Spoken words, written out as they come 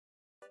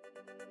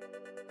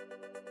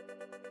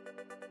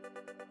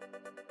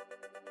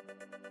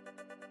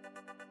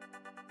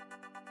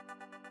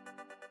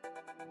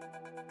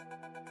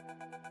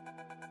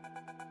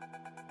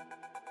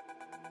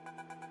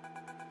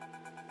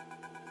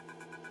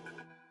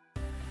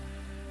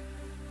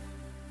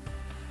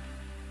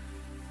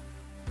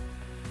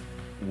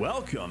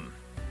Welcome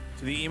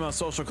to the Emo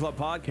Social Club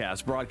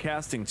podcast,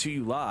 broadcasting to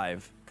you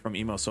live from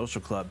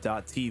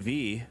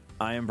emosocialclub.tv.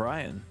 I am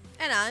Brian.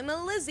 And I'm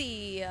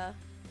Lizzie.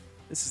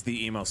 This is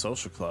the Emo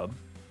Social Club,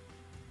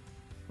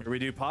 where we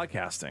do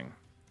podcasting.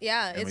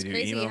 Yeah, and it's we do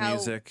crazy emo how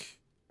music.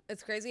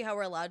 It's crazy how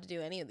we're allowed to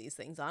do any of these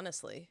things,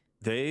 honestly.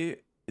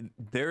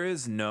 There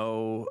is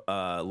no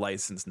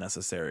license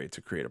necessary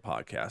to create a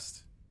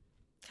podcast.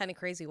 Kind of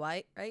crazy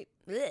white, right?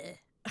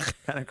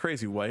 Kind of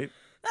crazy white.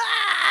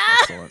 Ah!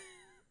 Excellent.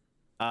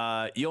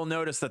 You'll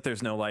notice that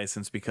there's no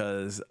license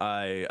because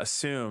I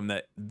assume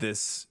that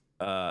this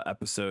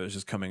episode is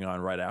just coming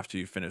on right after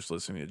you finish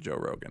listening to Joe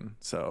Rogan.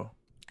 So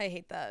I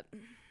hate that.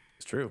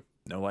 it's true.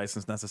 No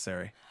license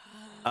necessary.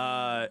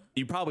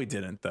 You probably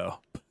didn't though.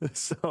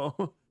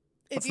 So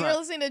If you're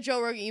listening to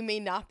Joe Rogan, you may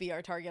not be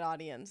our target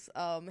audience.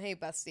 Hey,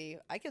 bestie,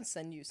 I can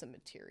send you some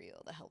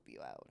material to help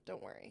you out.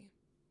 Don't worry.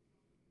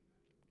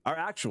 Our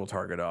actual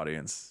target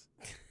audience,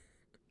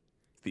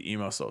 the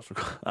Emo Social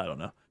Club. I don't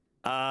know.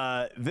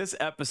 This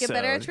episode. Get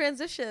better at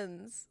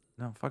transitions.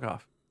 No, fuck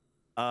off.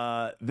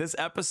 This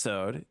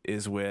episode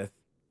is with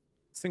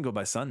Single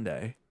by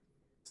Sunday,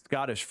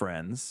 Scottish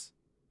friends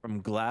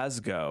from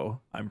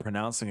Glasgow. I'm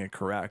pronouncing it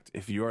correct.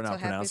 If you are not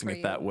pronouncing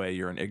it that way,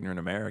 you're an ignorant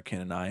American,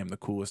 and I am the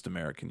coolest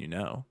American you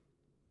know.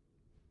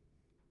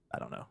 I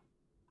don't know.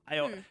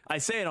 I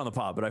say it on the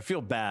pod, but I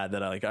feel bad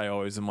that I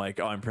always am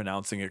like, oh, I'm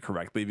pronouncing it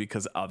correctly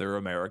because other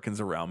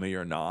Americans around me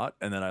are not,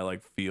 and then I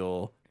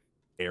feel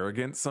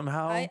arrogant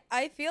somehow.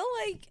 I feel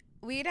like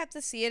we'd have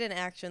to see it in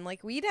action.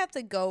 Like, we'd have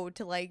to go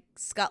to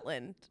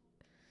Scotland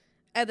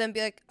and then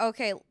be like,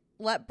 okay,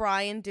 let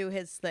Brian do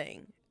his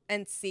thing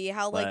and see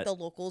how the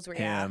locals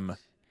react. Him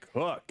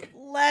cook.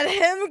 Let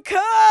him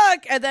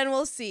cook, and then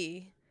we'll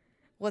see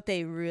what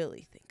they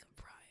really think of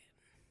Brian.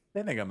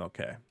 They think I'm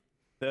okay.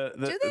 Do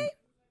they?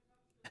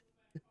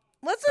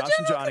 What's the Josh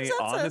and general Johnny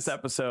consensus? on this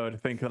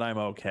episode think that I'm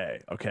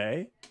okay.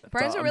 Okay,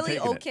 Brian's a really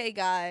okay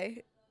guy.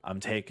 I'm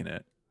taking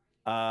it.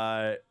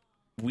 So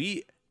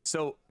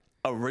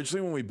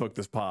originally when we booked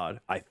this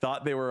pod, I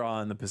thought they were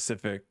on the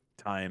Pacific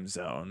time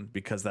zone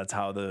because that's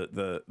how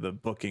the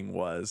booking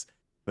was.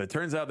 But it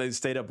turns out they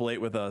stayed up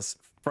late with us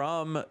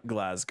from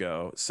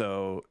Glasgow,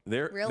 so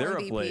they're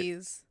up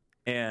late.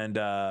 And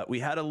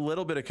we had a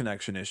little bit of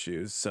connection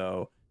issues,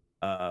 so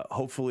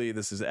hopefully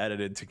this is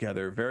edited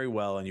together very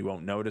well and you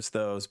won't notice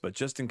those. But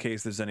just in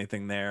case there's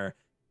anything there,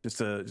 just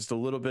a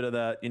little bit of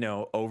that,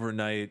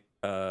 overnight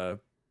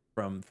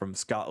from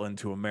Scotland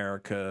to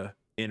America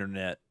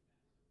internet.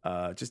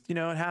 Just it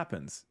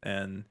happens,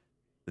 and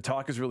the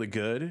talk is really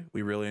good.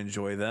 We really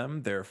enjoy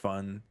them. They're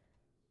fun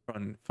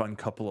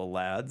couple of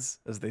lads,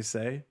 as they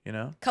say.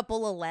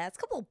 Couple of lads,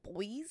 couple of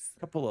boys,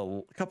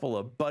 couple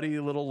of buddy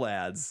little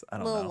lads. I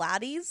don't know. Little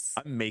laddies.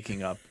 I'm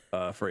making up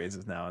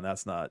phrases now, and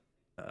that's not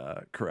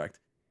correct.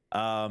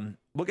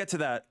 We'll get to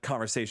that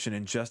conversation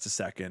in just a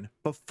second.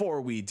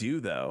 Before we do,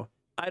 though,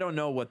 I don't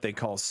know what they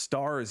call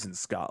stars in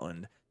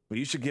Scotland, but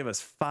you should give us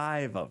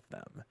 5 of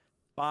them.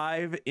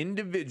 5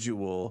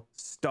 individual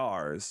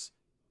stars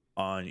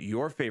on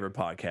your favorite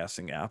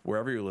podcasting app,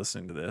 wherever you're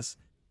listening to this.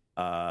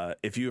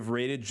 If you have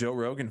rated Joe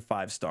Rogan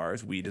 5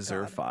 stars, we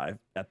deserve 5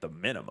 at the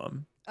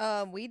minimum.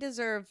 We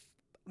deserve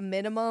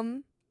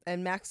minimum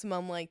and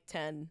maximum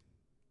 10.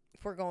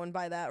 If we're going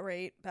by that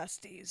rate,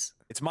 besties.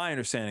 It's my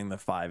understanding that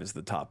 5 is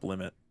the top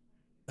limit.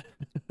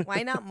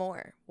 Why not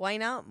more? Why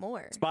not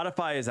more?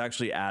 Spotify is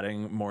actually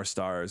adding more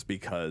stars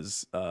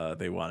because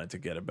they wanted to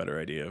get a better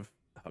idea of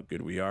how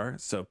good we are.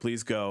 So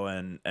please go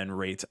and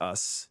rate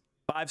us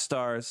 5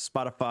 stars,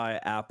 Spotify,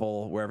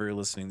 Apple, wherever you're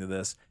listening to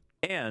this.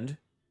 And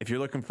if you're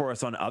looking for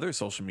us on other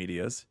social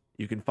medias,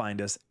 you can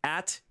find us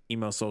at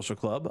Emo Social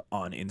Club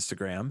on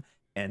Instagram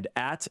and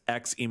at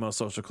Emo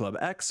Social Club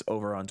X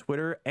over on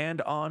Twitter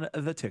and on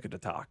the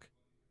TikTok.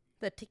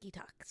 The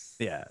TikToks.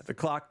 Yeah, the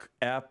Clock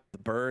app, the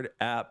Bird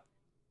app,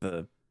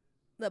 the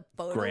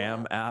photo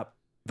Gram app,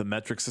 the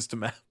metric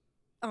system app.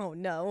 Oh,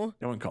 no.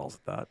 No one calls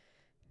it that.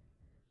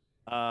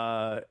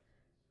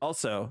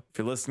 Also, if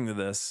you're listening to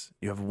this,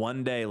 you have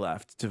 1 day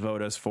left to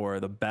vote us for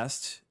the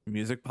best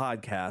music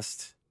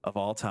podcast of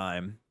all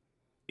time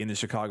in the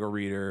Chicago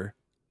Reader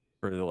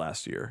for the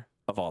last year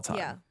of all time.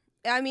 Yeah.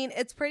 I mean,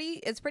 it's pretty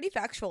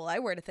factual, I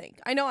were to think.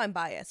 I know I'm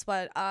biased,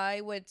 but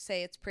I would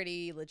say it's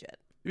pretty legit.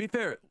 To be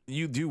fair,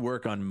 you do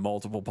work on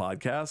multiple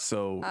podcasts,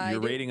 so you're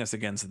rating us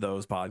against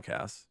those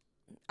podcasts.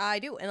 I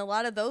do, and a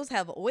lot of those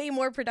have way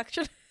more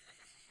production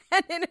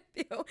and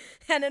interview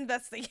and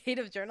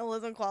investigative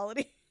journalism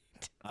quality.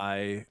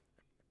 I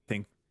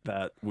think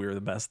that we're the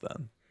best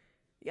then.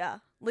 Yeah,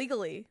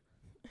 legally.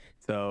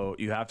 So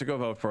you have to go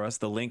vote for us.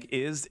 The link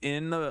is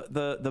in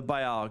the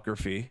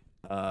biography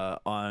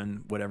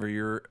on whatever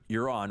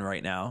you're on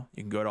right now.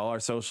 You can go to all our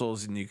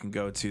socials, and you can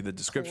go to the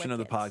description of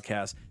the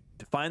podcast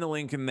to find the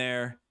link in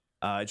there.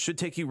 It should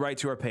take you right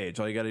to our page.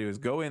 All you got to do is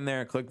go in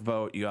there, click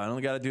vote. You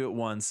only got to do it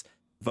once.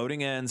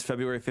 Voting ends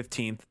February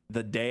 15th,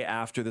 the day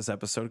after this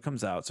episode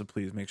comes out. So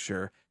please make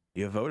sure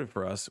you have voted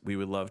for us. We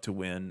would love to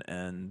win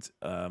and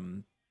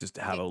just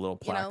have a little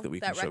plaque that we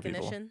can show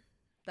people.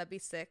 That'd be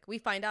sick. We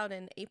find out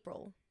in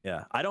April.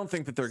 Yeah, I don't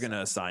think that they're going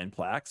to assign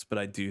plaques, but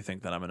I do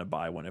think that I'm going to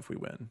buy one if we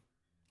win.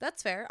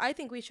 That's fair. I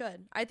think we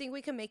should. I think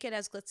we can make it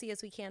as glitzy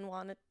as we can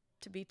want it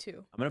to be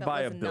too. I'm going to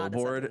buy a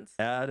billboard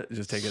ad,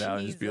 just take it out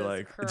and just be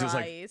like, just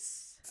like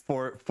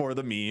for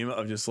the meme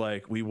of just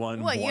like, we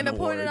won. What, you going to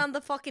put it on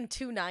the fucking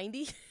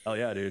 290? Oh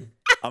yeah, dude.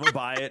 I'm going to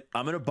buy it.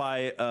 I'm going to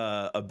buy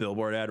a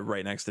billboard ad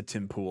right next to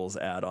Tim Pool's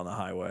ad on the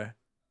highway.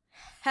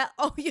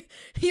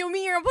 You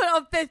mean you're going to put it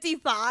on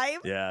 55?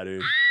 Yeah,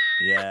 dude.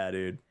 Yeah,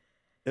 dude.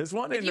 There's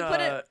one in if you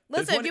put it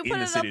the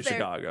city of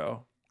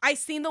Chicago. I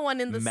seen the one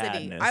in the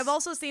Madness. city. I've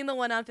also seen the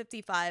one on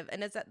 55,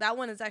 and that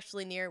one is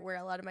actually near where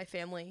a lot of my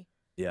family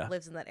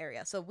lives in that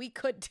area. So we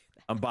could do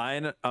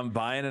that. I'm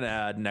buying an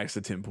ad next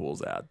to Tim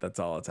Pool's ad. That's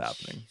all that's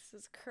happening.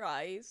 Jesus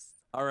Christ.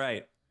 All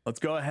right. Let's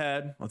go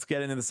ahead. Let's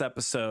get into this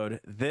episode.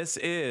 This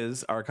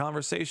is our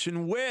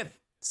conversation with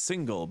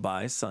Single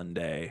by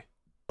Sunday.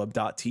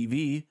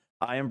 Club.tv.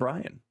 I am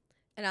Brian.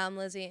 And I'm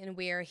Lizzie, and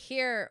we are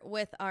here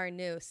with our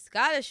new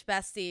Scottish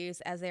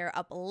besties as they are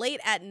up late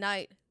at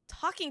night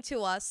talking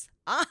to us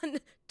on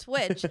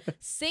Twitch.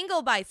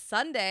 Single by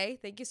Sunday.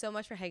 Thank you so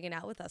much for hanging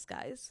out with us,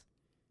 guys.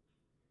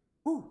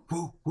 Woo,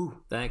 woo, woo.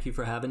 Thank you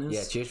for having us.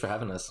 Yeah, cheers for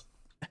having us.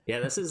 Yeah,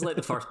 this is like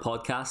the first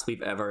podcast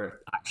we've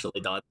ever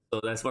actually done. So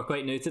we're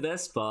quite new to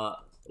this, but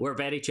we're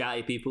very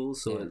chatty people,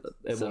 so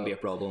it won't be a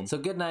problem. So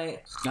good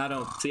night. I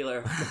don't. See you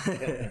later.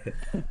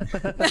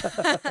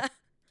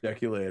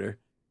 Check you later.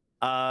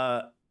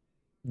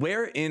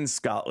 Where in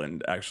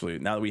Scotland, actually,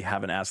 now that we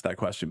haven't asked that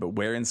question, but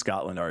where in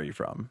Scotland are you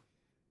from?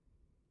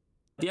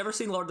 Have you ever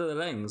seen Lord of the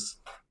Rings?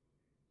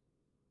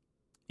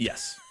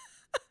 Yes.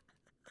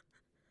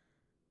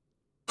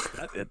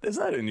 Is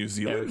that in New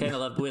Zealand?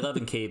 Yeah, we live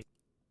in Cape.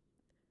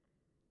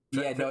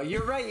 Yeah, no,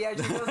 you're right. Yeah,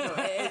 just does know.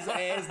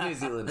 It is New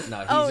Zealand.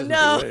 No, he's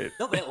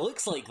no, but it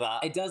looks like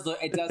that. It does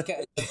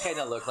kind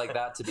of look like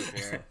that, to be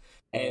fair.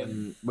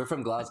 We're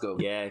from Glasgow.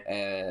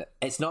 Yeah.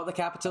 It's not the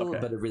capital,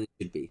 but it really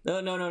should be.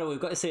 No. We've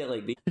got to say it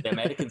like the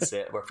Americans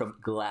say it. We're from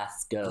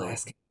Glasgow.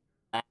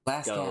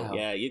 Glasgow.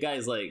 Yeah, you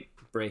guys like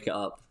break it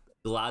up.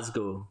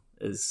 Glasgow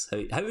is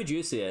how would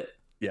you say it?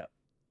 Yeah,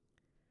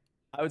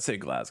 I would say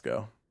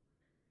Glasgow.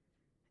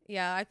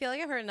 Yeah, I feel like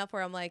I've heard enough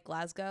where I'm like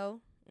Glasgow.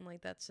 I'm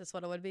like, that's just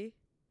what it would be.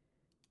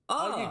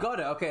 Oh, you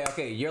got it.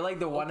 Okay. You're like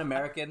the one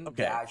American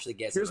that actually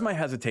gets Here's it. my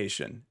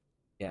hesitation.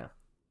 Yeah.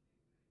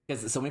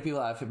 Because so many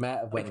people I've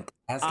met when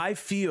I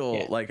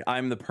feel like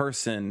I'm the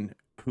person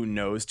who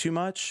knows too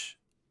much,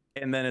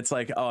 and then it's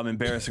like, oh, I'm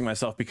embarrassing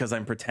myself because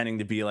I'm pretending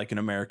to be like an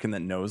American that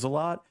knows a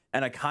lot,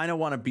 and I kind of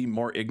want to be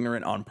more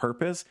ignorant on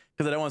purpose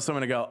because I don't want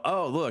someone to go,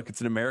 oh, look,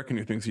 it's an American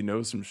who thinks he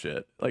knows some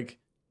shit. Like,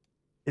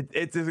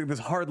 it's this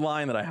hard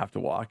line that I have to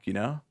walk, you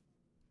know?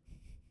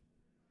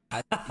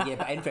 But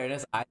in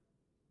fairness, I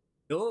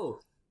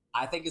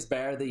think it's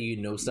better that you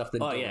know stuff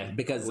than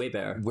because way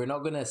better. We're not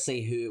going to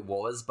say who it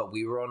was, but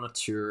we were on a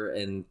tour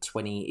in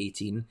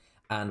 2018,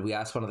 and we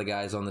asked one of the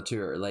guys on the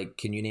tour, like,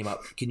 can you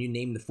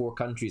name the 4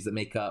 countries that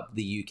make up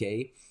the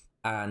UK?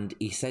 And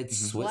he said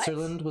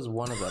Switzerland was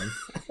one of them.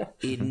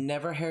 He'd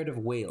never heard of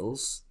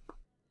Wales.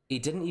 He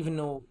didn't even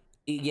know.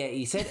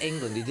 He said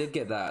England. He did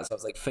get that, so I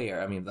was like,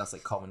 fair. I mean, that's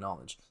like common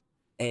knowledge.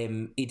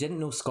 He didn't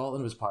know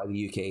Scotland was part of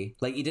the UK.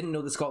 Like, he didn't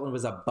know that Scotland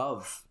was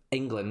above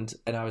England,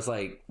 and I was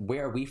like,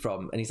 where are we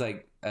from? And he's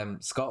like,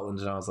 Scotland.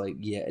 And I was like,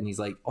 yeah. And he's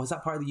like, oh, is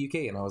that part of the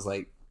UK? And I was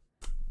like,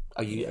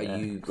 are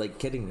you like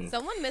kidding me?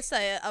 Someone missed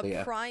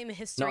a prime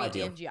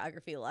history and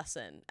geography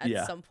lesson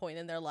at some point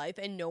in their life,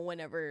 and no one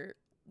ever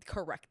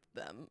corrected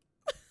them.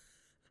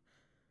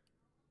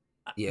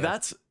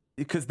 That's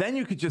because then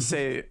you could just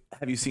say,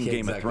 have you seen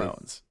Game of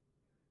Thrones?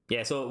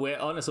 Yeah, so we're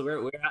at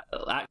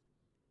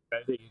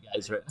you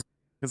guys, right?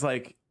 Because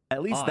like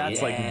at least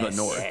that's like the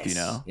north, you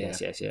know.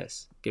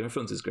 Yes. Game of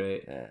Thrones is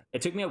great. Yeah.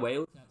 It took me a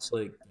while to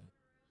actually.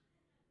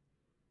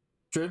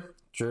 True.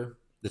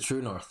 The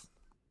true north.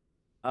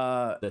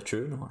 The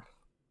true north.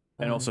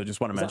 And also, just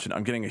want to mention,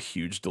 I'm getting a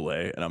huge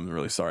delay, and I'm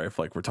really sorry if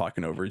like we're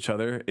talking over each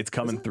other. It's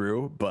coming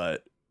through,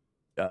 but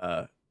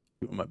doing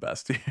my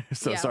best here.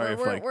 So sorry if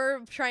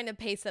we're trying to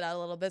pace it out a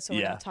little bit, so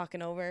we're not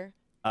talking over.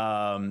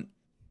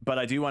 But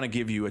I do want to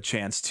give you a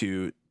chance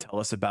to tell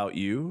us about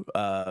you,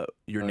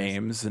 your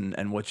names,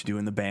 and what you do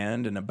in the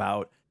band, and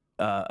about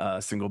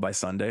Single by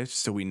Sunday,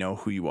 so we know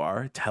who you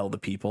are. Tell the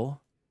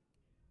people.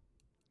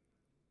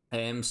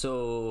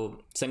 So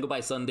Single by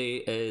Sunday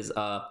is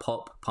a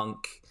pop punk.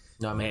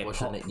 No, I mean,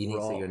 you need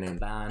to say your name.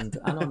 Band.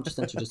 I know, I'm just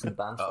introducing the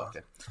band.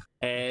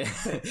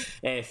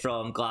 Okay.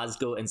 From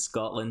Glasgow in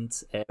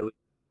Scotland.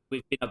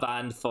 We've been a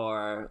band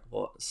for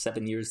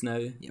 7 years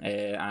now,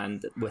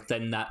 and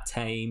within that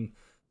time,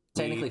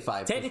 Technically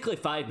 5. Technically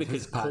 5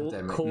 because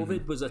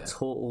COVID was a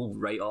total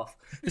write-off.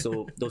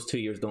 So those 2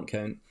 years don't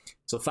count.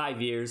 So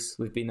 5 years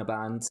we've been a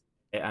band,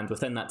 and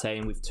within that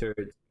time we've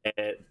toured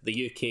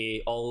the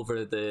UK, all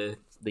over the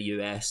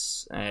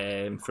US,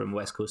 from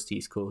West Coast to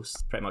East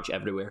Coast, pretty much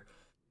everywhere.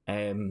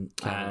 And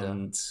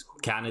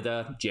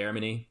Canada,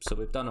 Germany. So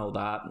we've done all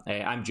that.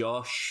 I'm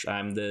Josh.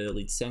 I'm the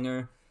lead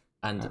singer.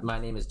 And my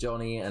name is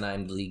Johnny, and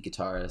I'm the lead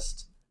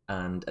guitarist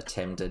and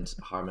attempted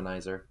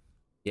harmonizer.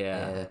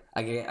 Yeah,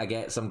 I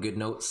get some good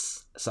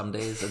notes some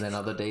days, and then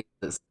other days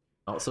it's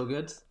not so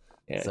good.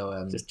 Yeah.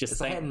 So just it's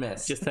think, a hit and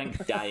miss. Just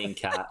think, Dying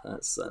Cat.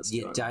 That's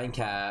yeah, strong. Dying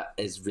Cat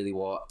is really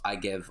what I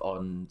give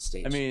on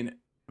stage. I mean,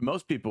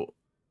 most people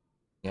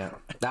yeah,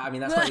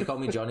 that's why they call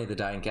me Johnny the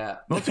Dying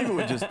Cat. most people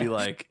would just be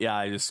like, yeah,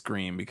 I just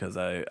scream because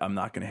I'm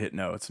not gonna hit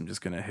notes. I'm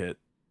just gonna hit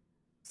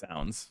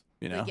sounds.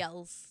 You know,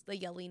 the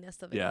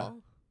yelliness of it Yeah.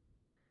 all.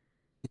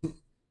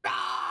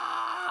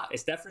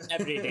 It's different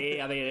every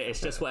day. I mean,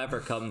 it's just whatever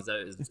comes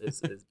out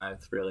his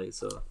mouth, really.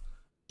 So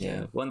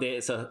yeah, one day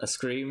it's a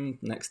scream,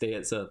 next day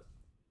it's a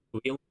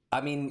wheel.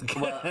 I mean,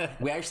 well,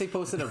 we actually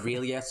posted a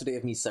reel yesterday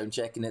of me sound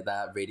checking at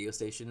that radio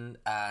station,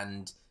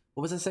 and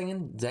what was I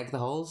singing? Deck the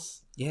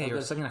Halls? Yeah, you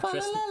were singing a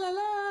Christmas.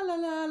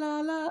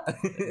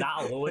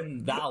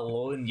 That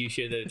alone, you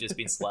should have just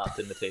been slapped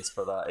in the face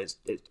for that.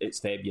 It's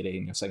February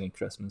and you're singing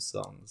Christmas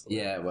songs.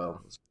 Yeah,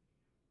 well,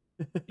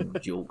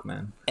 joke,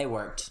 man. it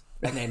worked,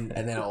 and then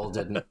it all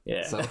didn't.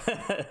 Yeah. So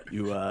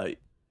you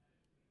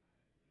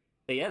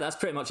yeah, that's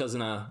pretty much us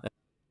in a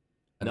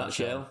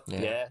nutshell.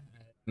 Yeah.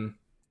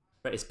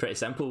 It's pretty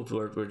simple.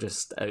 We're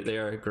just out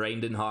there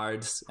grinding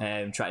hard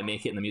and trying to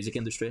make it in the music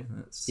industry.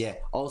 Yeah.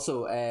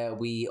 Also,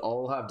 we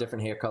all have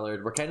different hair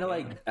colored. We're kind of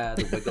like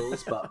the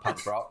Wiggles, but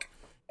punk rock.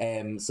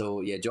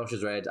 So yeah, Josh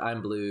is red.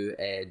 I'm blue.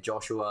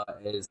 Joshua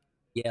is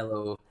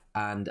yellow,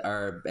 and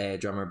our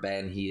drummer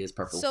Ben, he is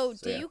purple. So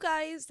do you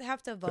guys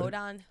have to vote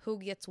on who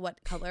gets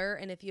what color,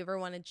 and if you ever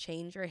want to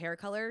change your hair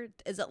color,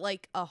 is it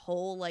like a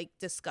whole like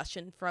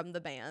discussion from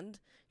the band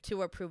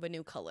to approve a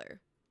new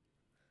color?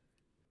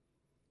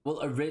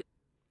 Well,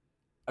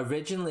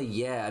 originally,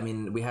 yeah. I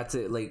mean, we had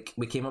to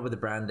we came up with the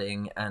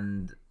branding,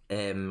 and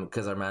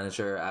because our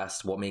manager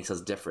asked what makes us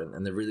different,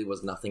 and there really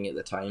was nothing at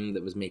the time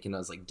that was making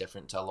us like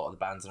different to a lot of the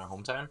bands in our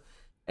hometown.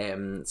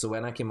 So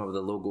when I came up with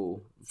the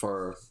logo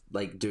for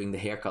like doing the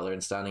hair color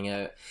and standing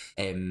out,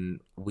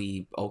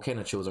 we all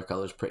kind of chose our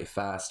colors pretty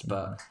fast.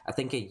 But I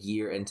think a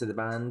year into the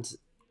band,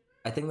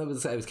 I think I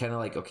was kind of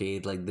like, okay,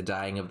 like the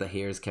dyeing of the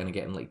hair is kind of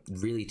getting like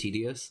really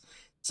tedious.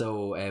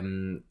 So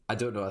I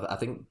don't know. I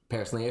think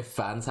personally, if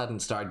fans hadn't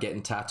started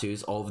getting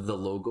tattoos of the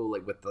logo,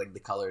 like with like the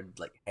colored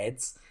like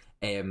heads,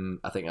 I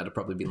think I'd have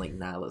probably been like,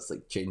 nah, let's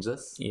like change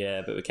this.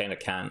 Yeah, but we kind of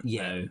can't.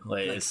 Yeah, now.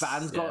 like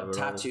fans got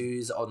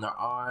tattoos on their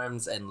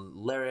arms and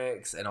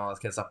lyrics and all that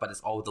kind of stuff, but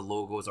it's all the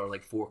logos or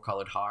like 4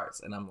 colored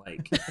hearts, and I'm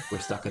like, we're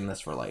stuck in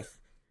this for life.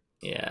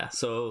 Yeah.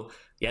 So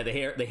yeah, the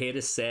hair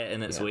is set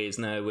in its ways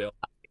now. We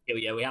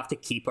have to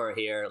keep our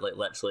hair like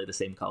literally the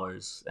same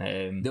colors.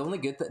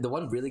 The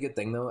one really good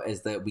thing though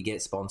is that we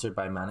get sponsored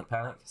by Manic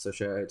Panic, so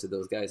shout out to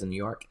those guys in New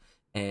York.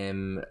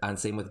 And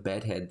same with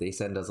Bedhead, they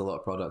send us a lot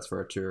of products for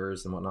our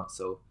tours and whatnot,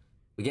 so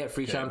we get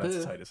free shampoo.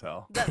 That's tight as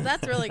hell.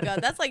 That's really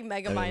good. That's like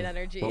Megamind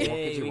energy. What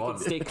could you want?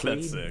 Stay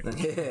clean.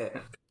 That's sick.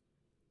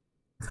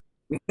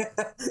 Yeah.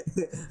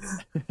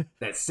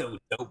 That's so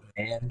dope,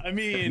 man. I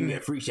mean,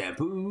 free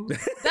shampoo.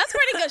 That's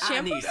pretty good.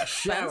 Shampoo. I need a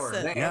shower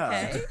now.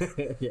 Yeah.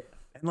 Okay. Yeah.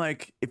 and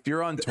like if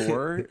you're on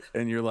tour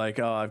and you're like,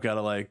 oh, I've got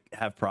to like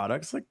have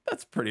products, like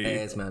that's pretty. It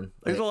is, man.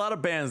 There's a lot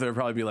of bands that would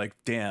probably be like,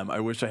 damn, I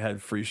wish I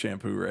had free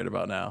shampoo right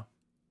about now.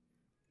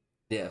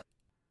 Yeah.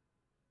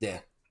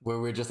 Where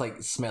we're just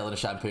like smelling a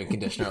shampoo and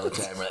conditioner all the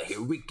time. We're like,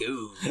 here we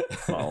go.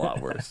 Well, a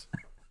lot worse.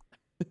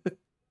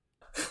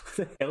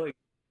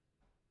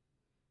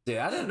 Dude,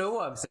 I don't know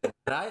what I'm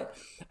saying.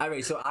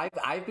 Alright, so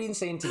I've been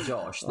saying to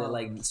Josh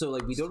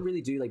that we don't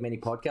really do like many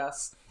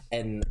podcasts,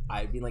 and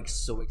I've been like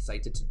so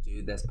excited to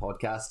do this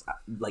podcast,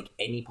 like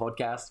any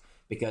podcast,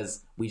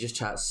 because we just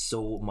chat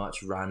so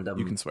much random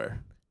You can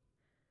swear.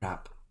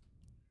 crap.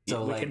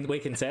 So we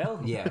can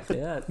tell. Yeah.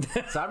 Yeah.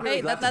 So I'm really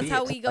Hey, glad to that's be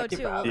how here. we go Thank you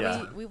too. for having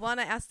Yeah. me. We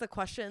want to ask the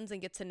questions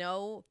and get to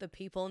know the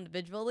people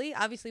individually.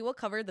 Obviously, we'll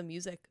cover the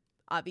music,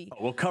 Abby. Oh,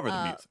 we'll cover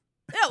the music.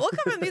 Yeah, we'll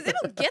cover the music.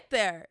 It'll get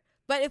there.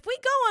 But if we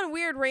go on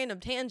weird random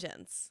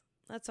tangents,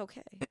 that's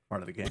okay.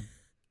 Part of the game.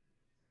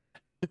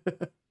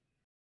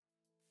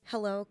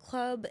 Hello,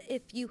 Club.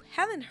 If you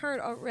haven't heard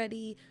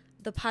already,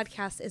 the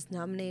podcast is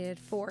nominated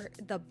for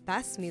the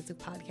best music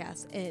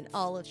podcast in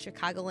all of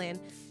Chicagoland,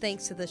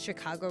 thanks to the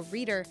Chicago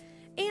Reader.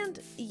 And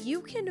you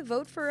can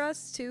vote for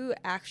us to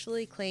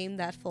actually claim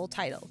that full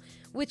title,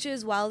 which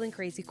is wild and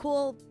crazy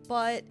cool,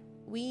 but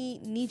we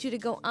need you to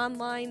go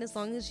online. As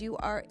long as you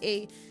are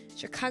a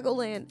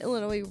Chicagoland,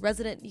 Illinois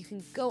resident, you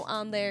can go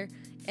on there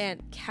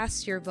and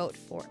cast your vote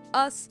for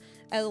us,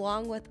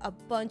 along with a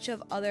bunch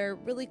of other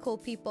really cool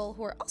people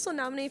who are also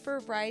nominated for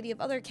a variety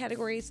of other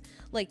categories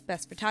like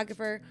Best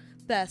Photographer,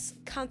 Best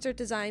Concert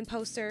Design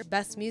Poster,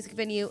 Best Music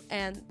Venue,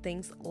 and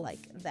things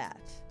like that.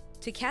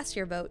 To cast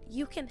your vote,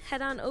 you can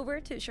head on over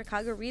to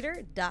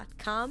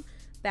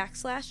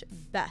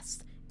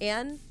chicagoreader.com/best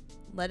and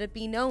let it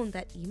be known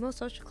that Emo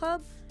Social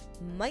Club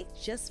might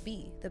just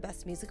be the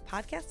best music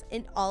podcast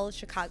in all of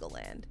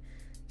Chicagoland.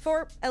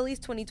 For at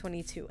least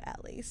 2022,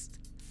 at least.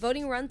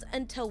 Voting runs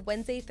until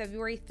Wednesday,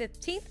 February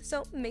 15th,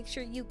 so make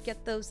sure you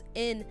get those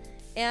in.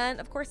 And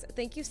of course,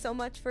 thank you so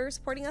much for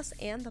supporting us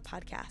and the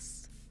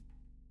podcast.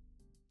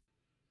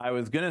 I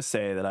was going to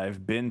say that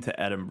I've been to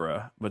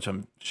Edinburgh, which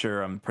I'm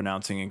sure I'm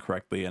pronouncing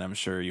incorrectly, and I'm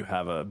sure you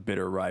have a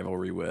bitter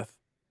rivalry with.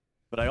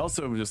 But I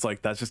also was just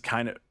like, that's just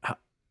kind of...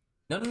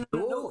 No. You're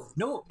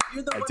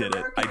the I one did it.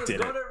 American I that did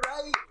got it.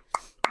 right.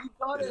 You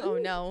got it. Oh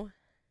no.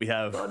 We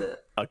have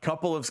a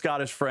couple of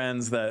Scottish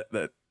friends that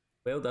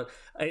Well done.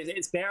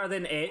 It's better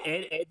than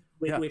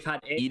we've had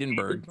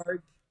Edinburgh.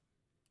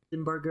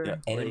 Edinburgh. Yeah.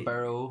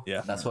 Edinburgh.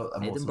 Yeah. That's what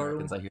most Edinburgh.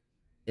 Americans I hear.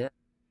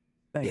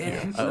 Thank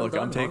Yeah, you. well Look, I'm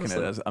done, taking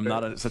honestly. it as I'm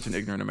not such an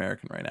ignorant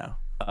American right now.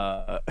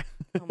 Oh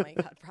my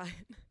God, Brian.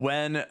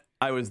 When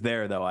I was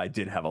there, though, I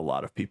did have a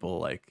lot of people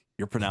like,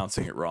 you're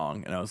pronouncing it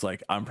wrong. And I was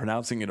like, I'm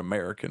pronouncing it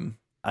American.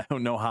 I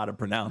don't know how to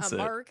pronounce it.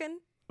 American?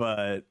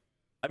 But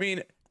I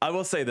mean, I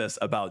will say this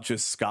about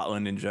just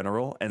Scotland in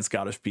general and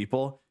Scottish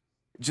people.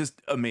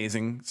 Just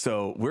amazing.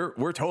 So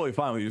we're totally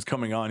fine with you just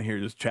coming on here,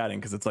 just chatting,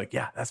 because it's like,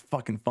 yeah, that's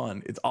fucking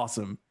fun. It's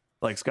awesome.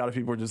 Like, Scottish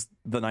people are just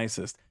the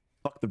nicest.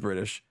 Fuck the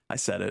British. I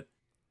said it.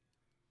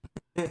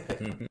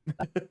 I'm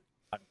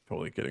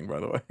totally kidding, by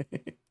the way.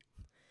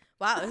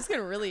 Wow, this is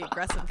getting really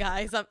aggressive,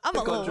 guys. I'm a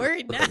little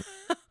worried now.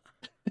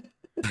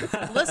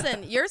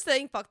 Listen, you're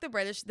saying fuck the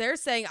British. They're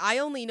saying I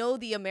only know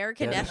the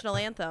American national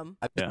anthem.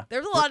 Yeah.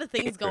 There's a lot of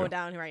things going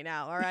down right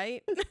now, all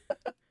right?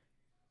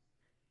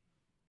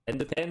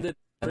 Independent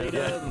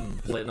freedom,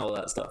 and all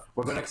that stuff.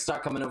 We're going to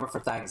start coming over for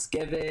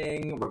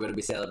Thanksgiving. We're going to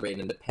be celebrating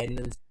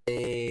Independence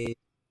Day.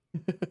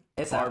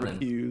 It's happening.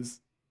 Barbecues.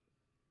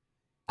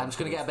 I'm just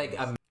going to get a big...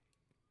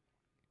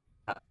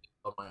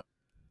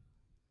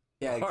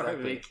 yeah, exactly.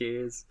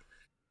 Barbecues.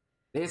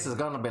 This is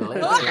going to be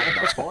lit like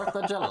the 4th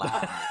of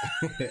July.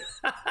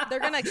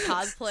 They're going to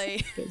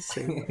cosplay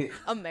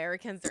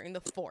Americans during the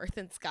 4th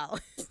in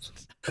Scotland.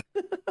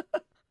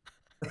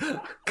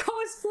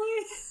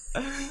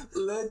 Cosplay?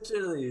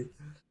 Literally.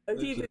 How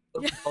do you even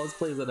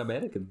cosplay as an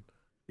American?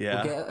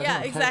 Yeah. We'll get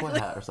Yeah, a exactly. cowboy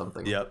hat or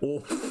something. Yep.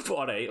 Oh,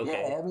 alright,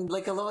 okay. Yeah, I mean,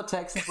 like a lot of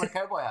Texans wear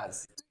cowboy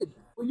hats. Dude,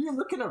 when you're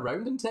looking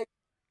around in Texas,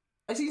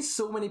 I see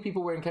so many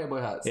people wearing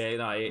cowboy hats. Yeah,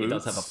 no, he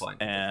does have a Boots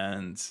point.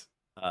 And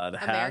the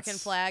hats. American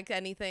flag,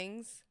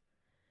 anythings.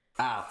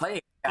 I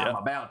think I'm Yep.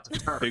 about to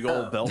turn Big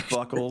old up. belt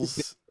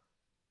buckles.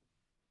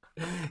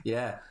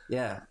 Yeah.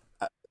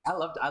 I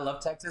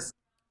love Texas.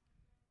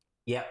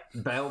 Yep,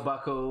 belt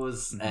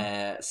buckles,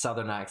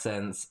 southern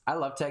accents. I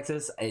love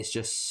Texas. It's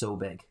just so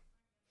big.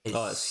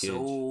 It's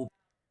so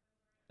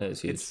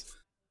It's huge.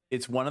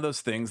 It's one of those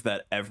things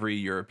that every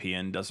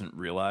European doesn't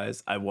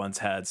realize. I once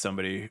had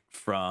somebody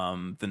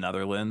from the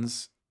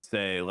Netherlands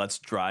say, let's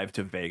drive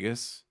to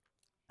Vegas.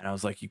 And I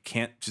was like, you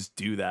can't just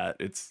do that.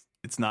 It's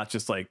not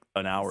just like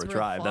an hour It's real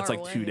drive. That's far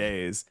like 2 away.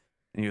 days.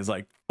 And he was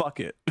like, fuck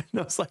it.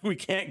 And I was like, we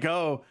can't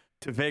go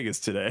to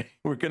Vegas today.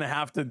 We're going to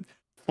have to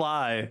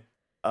fly.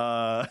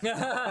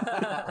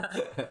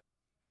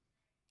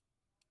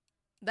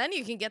 Then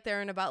you can get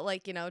there in about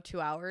 2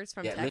 hours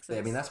from Texas. literally,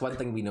 I mean, that's one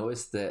thing we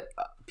noticed that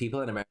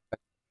people in America,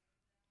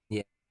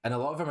 yeah, and a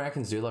lot of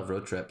Americans do love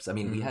road trips. I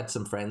mean, we had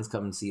some friends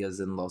come and see us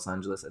in Los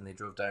Angeles, and they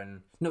drove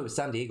down. No, it was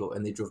San Diego,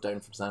 and they drove down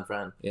from San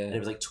Fran. Yeah. And it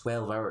was like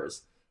 12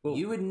 hours. Well-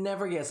 You would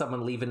never get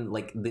someone leaving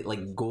like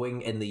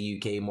going in the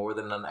UK more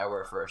than an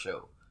hour for a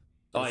show.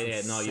 Oh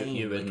It's yeah, no, insane,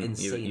 you like, wouldn't.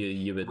 insane.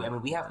 You would. I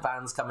mean, we have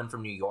fans coming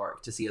from New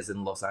York to see us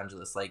in Los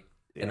Angeles, like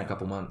in a Yeah.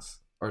 couple months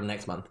or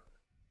next month.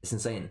 It's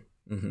insane.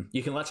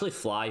 You can literally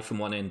fly from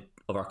one end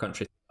of our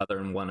country to the other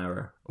in 1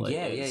 hour. Like,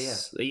 Yeah.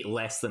 it's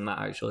less than that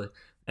actually.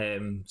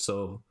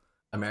 So,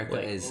 America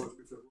Like- is.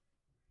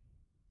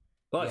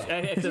 well, Yeah.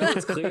 if the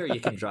road's clear, you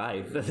can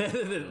drive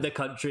the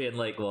country in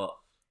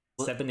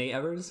 7-8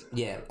 hours.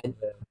 Yeah, and,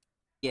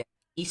 yeah.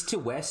 East to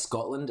west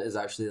Scotland is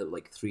actually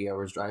like 3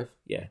 hours drive.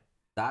 Yeah.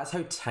 That's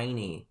how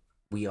tiny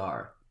we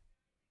are.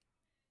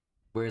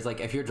 Whereas, like,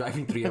 if you're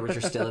driving 3 hours,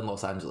 you're still in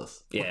Los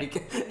Angeles. Yeah. Like-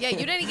 Yeah,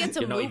 you didn't get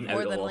to You're not move even more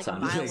out of than Los a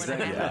mile and a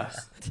Angeles. half.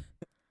 Yeah.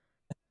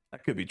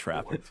 That could be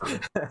traffic. too.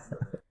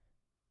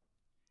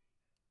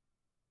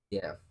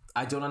 Yeah,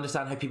 I don't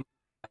understand how people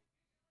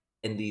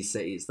in these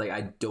cities. Like, I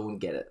don't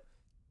get it.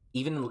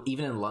 Even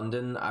in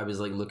London, I was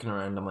like looking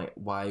around. I'm like,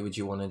 why would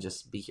you want to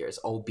just be here? It's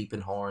all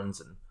beeping horns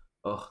and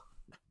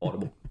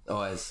horrible.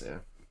 Oh, it's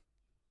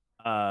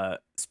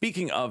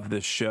Speaking of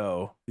this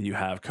show that you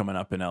have coming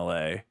up in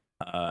LA,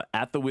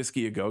 at the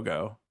Whiskey A Go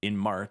Go in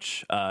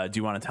March, do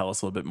you want to tell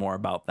us a little bit more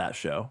about that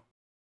show?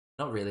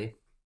 not really.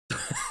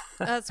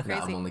 That's No,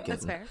 crazy. I'm only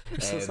That's kidding. fair.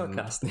 So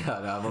sarcastic. No,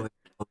 I'm only.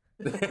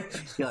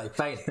 You're like,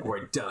 fine,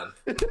 we're done.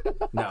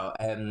 No,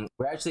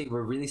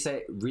 we're really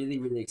excited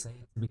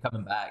to be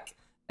coming back.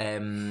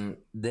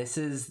 This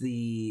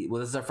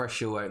is our first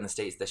show out in the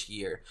States this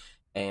year.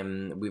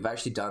 We've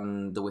actually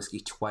done the whiskey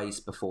twice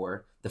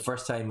before. The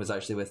first time was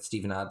actually with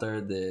Stephen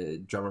Adler, the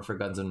drummer for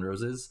Guns N'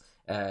 Roses.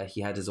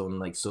 He had his own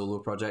like solo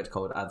project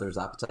called Adler's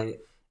Appetite,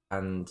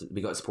 and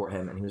we got to support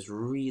him, and he was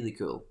really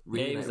cool,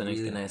 really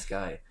nice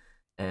guy.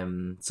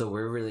 So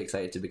we're really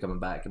excited to be coming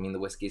back. I mean, the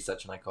whiskey is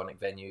such an iconic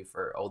venue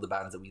for all the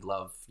bands that we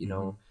love. You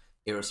know,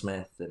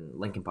 Aerosmith and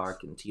Linkin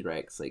Park and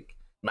T-Rex, like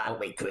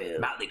Motley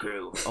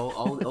Crue,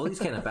 all these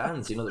kind of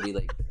bands, you know, that we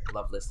like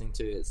love listening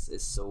to. Is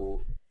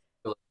so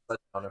such an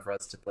honor for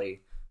us to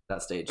play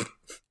that stage.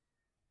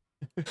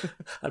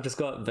 I've just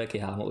got Vicky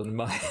Hamilton in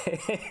my head.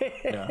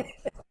 Yeah.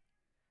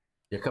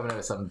 You're coming out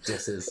with some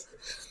disses.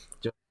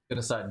 You're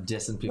gonna start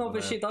dissing people. No,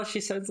 but now. she does.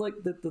 She sounds like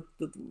the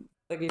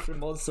Vicky from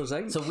Monsters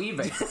Inc. So we've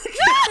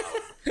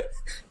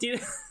do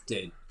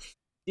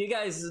you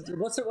guys?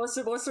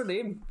 What's her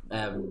name?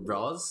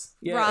 Roz.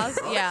 Yeah. Roz,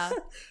 yeah.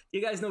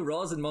 You guys know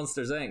Roz in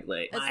Monsters Inc.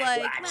 Like It's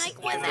like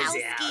Mike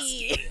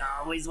Wazowski.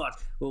 Always watch.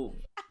 Well,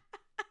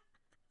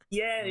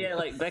 yeah.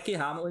 Like Vicky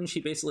Hamilton,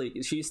 she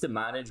used to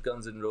manage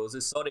Guns N'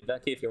 Roses. Sorry,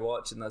 Vicky, if you're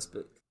watching this,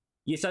 but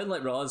you sound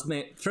like Roz,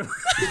 mate. From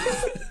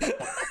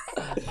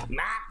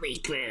Motley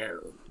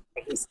Crue.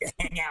 I used to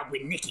hang out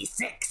with Nikki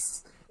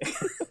Sixx.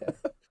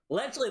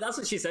 Literally, that's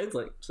what she sounds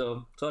like.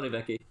 So sorry,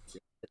 Vicky.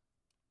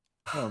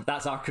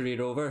 That's our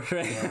career over.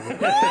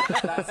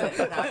 That's it.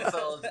 That's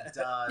all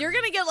done. You're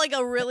gonna get like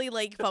a really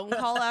like phone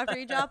call after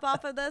you drop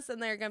off of this,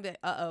 and they're gonna be like,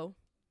 uh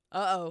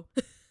oh.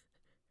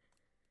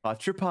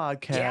 Watch your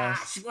podcast.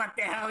 Josh, what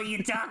the hell are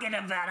you talking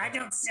about? I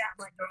don't sound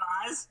like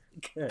Roz.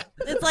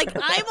 It's like,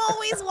 I'm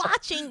always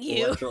watching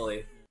you.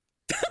 Literally.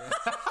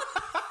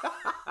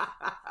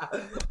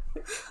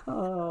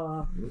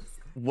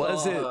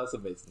 Was it? That's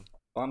amazing.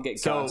 Oh, I'm getting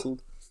So-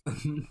 cancelled.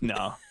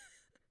 No.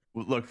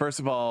 Look, first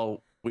of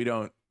all, we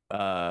don't.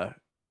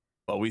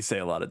 Well, we say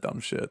a lot of dumb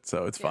shit,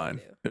 so it's Yeah, we fine.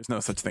 do. There's no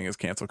such thing as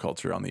cancel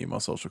culture on the Emo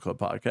Social Club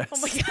podcast. Oh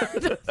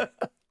my god.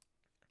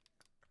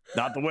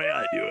 Not the way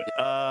I do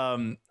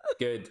it.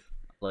 Good.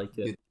 Like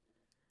it.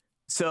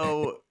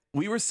 So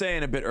we were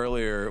saying a bit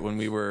earlier when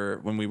we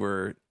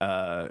were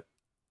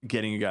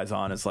getting you guys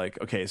on, it's like,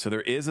 okay, so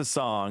there is a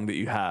song that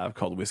you have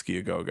called Whiskey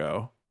A Go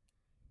Go,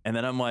 and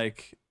then I'm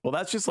like, well,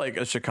 that's just like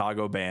a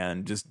Chicago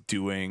band just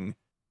doing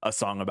a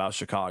song about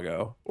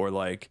Chicago, or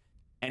like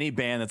any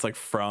band that's like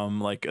from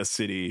like a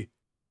city,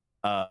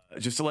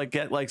 just to like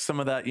get like some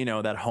of that, you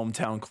know, that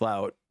hometown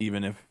clout,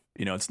 even if,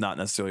 you know, it's not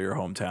necessarily your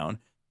hometown.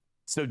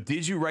 So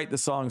did you write the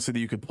song so that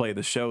you could play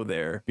the show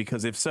there?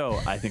 Because if so,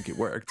 I think it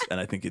worked, and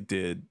I think it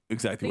did I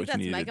exactly think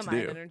what you that's needed to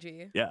Megamind do.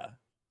 energy. Yeah.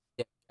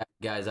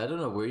 Guys, I don't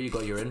know where you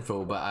got your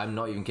info, but I'm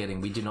not even kidding.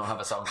 We do not have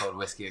a song called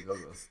Whiskey A Go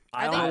Go.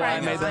 I don't think know why I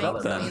Ryan made that up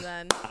reminded me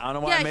then. then. I don't know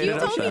why I made Yeah, it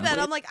you up told me then. that.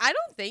 I'm like, I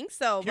don't think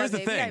so. Here's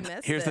but the maybe I thing.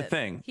 missed Here's the it.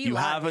 thing. He You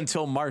lied. have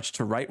until March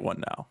to write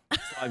one now. So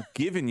I've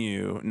given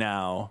you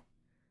now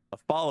a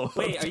follow-up.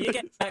 Wait, are you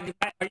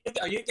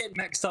getting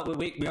mixed up with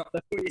Wake Me Up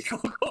Before You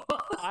Go?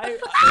 I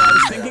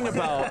was thinking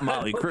about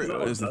Motley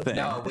Crue is the thing.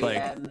 No, we, Like,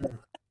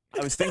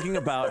 I was thinking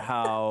about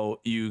how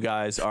you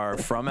guys are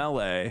from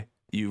LA.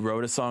 You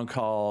wrote a song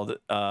called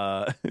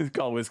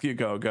called Whiskey A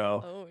Go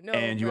Go, Oh, no,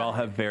 and you all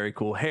Brian. have very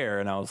cool hair.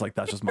 And I was like,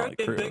 that's just Motley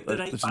Crue.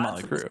 That's just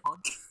Motley Crue.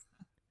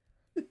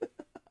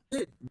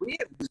 you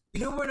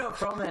know we're not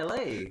from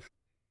LA.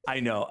 I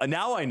know.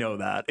 Now I know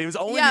that. It was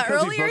only Yeah,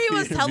 because we earlier booked he the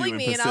was telling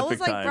interview in me, and I was Pacific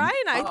like, time.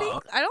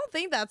 Brian, I don't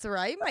think that's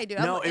right, my dude.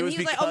 No, and it was he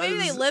was like, oh, maybe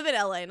they because- live in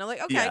LA, and I'm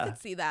like, okay, Yeah. I could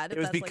see that. If It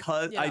was that's like,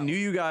 because you I know. knew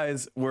you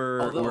guys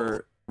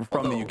were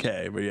from the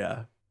UK, but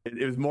yeah,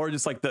 it was more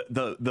just like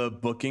the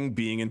booking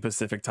being in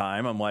Pacific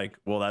time. I'm like,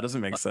 well, that doesn't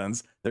make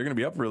sense. They're gonna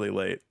be up really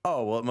late.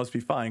 Oh, well, it must be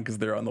fine because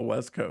they're on the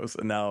West Coast.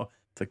 And now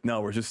it's like,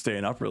 no, we're just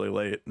staying up really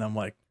late. And I'm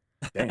like,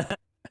 damn.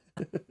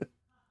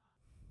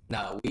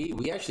 No,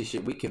 we actually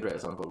should. We could write a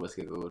song called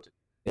Whiskey A Go Go.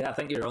 Yeah, I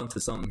think you're onto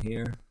something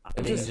here.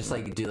 And then you just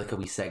like do like a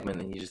wee segment,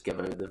 and you just give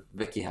her the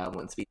Vicky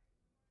Hamilton speech.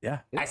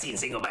 Yeah. I seen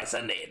Single by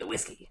Sunday, the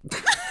whiskey.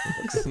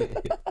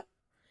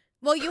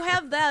 Well, you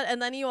have that,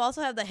 and then you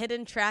also have the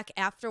hidden track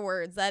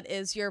afterwards. That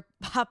is your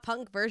pop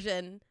punk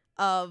version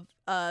of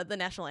the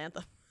national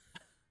anthem.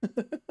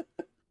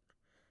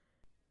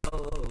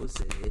 Oh,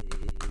 say, here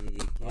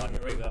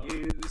we go.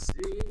 you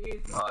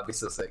see? Oh, it'd be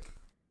so sick.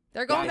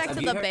 They're going Guys, back have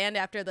to you the heard- band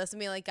after this and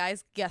be like,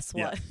 guys, guess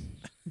Yeah. what?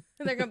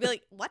 They're gonna be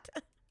like, what?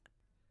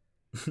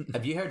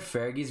 Have you heard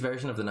Fergie's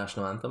version of the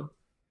national anthem?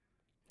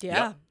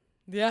 Yeah.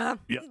 Yeah.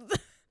 Yep.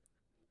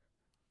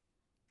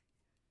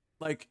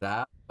 Like,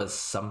 That was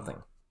something.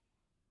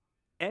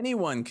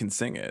 anyone can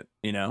sing it,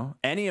 you know?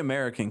 Any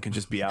American can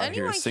just be out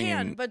Anyone here singing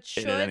can, but it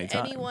should at any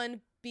time.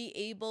 anyone be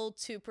able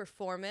to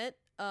perform it?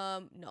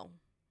 No.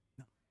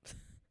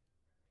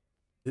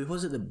 Who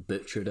was it that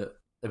butchered it?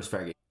 It was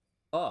Fergie.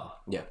 Oh,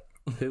 Yeah.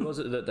 who was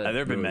it that? There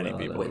have been many that?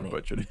 people who Whitney.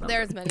 butchered it.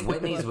 There's many. people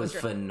Whitney's who was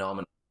butcher-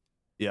 phenomenal.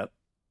 Yep.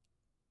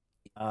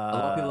 A lot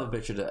of people have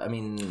butchered it. I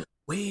mean,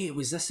 Wait,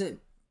 was this it?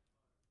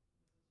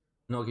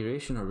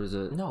 Inauguration or was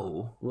it?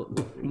 no.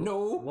 What, No.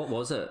 what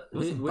was it? It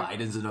wasn't Who-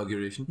 Biden's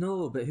inauguration.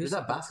 No, but It who's was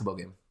that basketball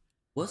game.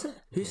 Was it?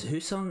 Who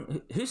sung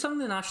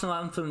the national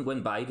anthem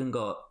when Biden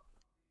got?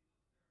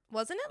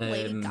 Wasn't it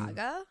Lady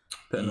Gaga?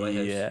 Put in the White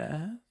House.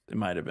 Yeah, it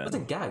might have been. Was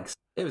it Gags?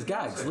 It was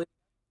Gags. I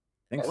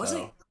think Was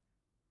so. it?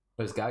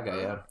 It was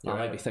Gaga, yeah. I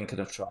might be thinking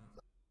of Trump.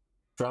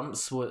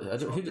 Trump's what?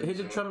 Who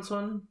did Trump's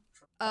one?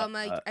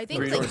 I think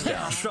Three it was Doors like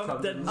Down.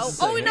 Trump didn't oh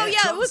sing no, it. yeah,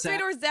 Trump it was sang- Three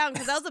Doors Down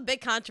because that was a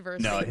big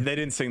controversy. No, they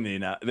didn't sing the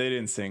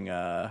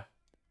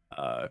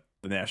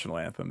national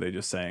anthem. They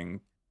just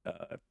sang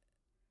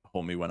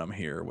 "Hold Me When I'm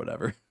Here" or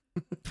whatever.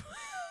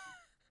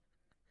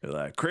 They're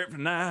like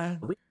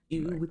Kryptonite. Wish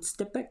you would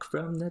step back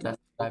from that.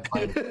 That's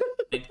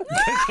he's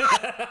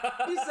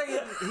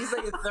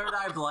singing Third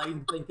Eye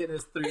Blind, thinking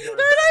it's Three Doors. Third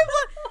Eye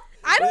Blind.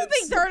 I don't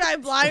think Third Eye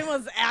Blind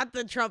was at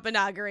the Trump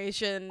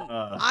inauguration.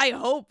 I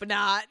hope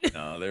not.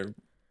 No, they're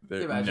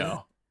Imagine.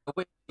 no.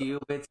 Wish you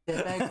would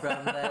step back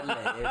from that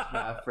ledge,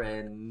 my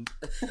friend.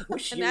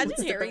 Wish you would Imagine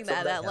step hearing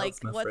back that from at like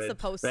house, my what's friend.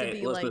 supposed Right, to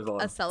be let's like move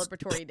on. a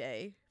celebratory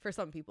day for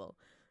some people.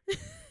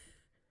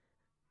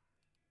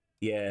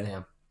 Yeah.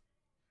 Yeah.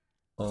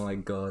 Oh my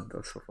god,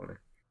 that's so funny.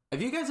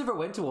 Have you guys ever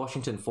went to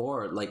Washington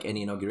for like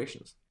any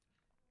inaugurations?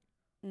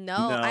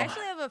 No, No. I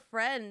actually have a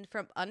friend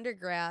from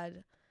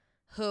undergrad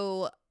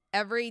who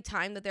every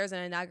time that there's an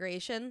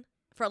inauguration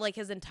for like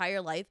his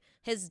entire life,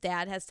 his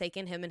dad has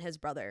taken him and his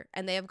brother,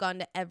 and they have gone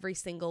to every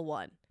single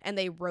one, and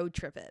they road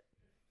trip it,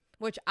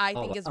 which I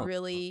think is wow.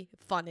 really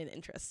fun and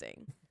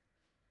interesting.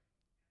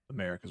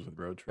 America's with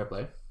road Fair trip.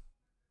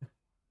 play.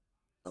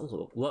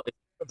 Oh, what? It's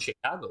from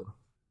Chicago.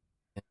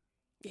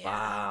 Yeah.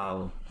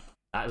 Wow.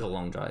 That is a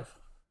long drive.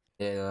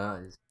 Yeah,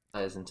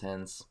 that is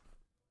intense.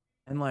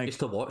 And like Just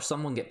to watch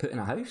someone get put in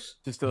a house?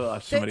 just to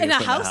watch somebody In get a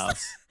put in house? the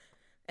house.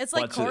 It's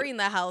like Watch it. Corey in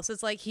the house.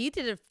 It's like he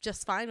did it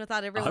just fine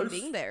without everyone house?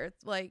 being there.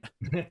 It's like,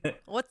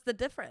 what's the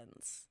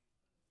difference?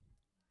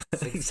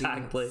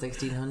 Exactly.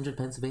 1600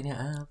 Pennsylvania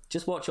Ave.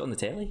 Just watch it on the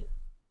telly.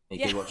 You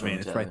Yeah. can watch I mean, on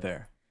it's the right telly.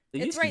 there.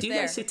 It's right do you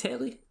there. guys say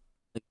telly?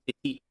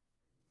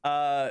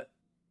 Like,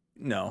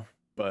 No,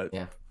 but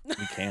Yeah. we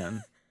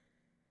can.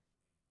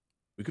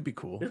 We could be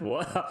cool. just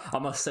what? I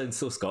must sound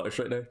so Scottish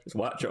right now. Just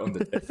watch it on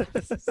the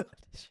telly.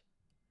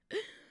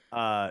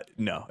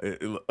 No.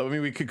 I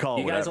mean, we could call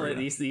it You guys are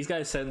whatever. like, these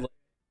guys sound like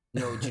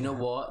No, do you know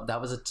what?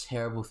 That was a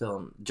terrible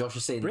film. Josh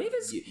is saying Brave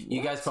is- you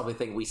what? guys probably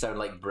think we sound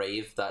like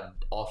Brave, that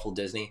awful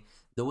Disney.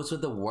 Those were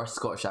the worst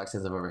Scottish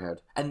accents I've ever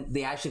heard. And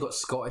they actually got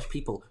Scottish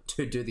people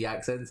to do the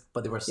accents,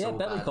 but they were so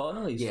Billy bad.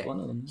 Connolly's Yeah, one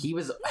of them.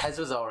 his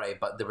was alright,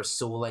 but they were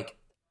so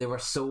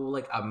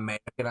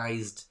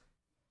Americanized,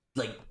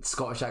 like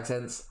Scottish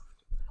accents.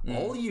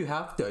 All you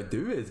have to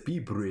do is be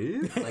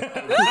brave. Like,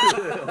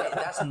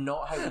 that's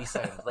not how we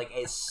sound. Like,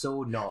 it's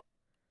so not.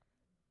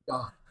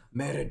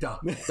 Merida,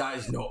 that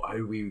is not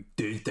how we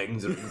do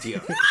things around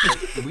here.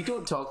 Like, we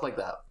don't talk like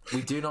that.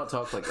 We do not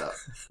talk like that.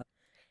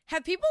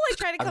 Have people like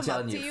tried to I'm come up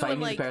telling to you, you find and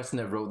me like the person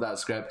that wrote that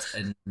script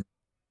and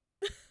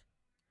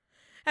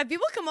have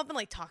people come up and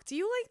like talk to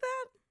you like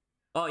that?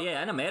 Oh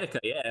yeah, in America,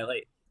 yeah,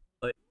 like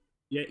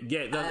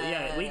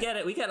yeah, we get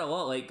it. We get a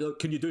lot. Like, oh,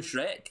 can you do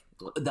Shrek?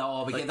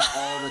 we get that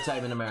all the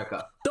time in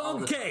America. All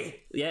the time.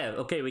 Donkey. Yeah,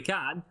 okay, we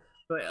can.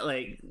 But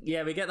like,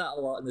 yeah, we get that a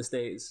lot in the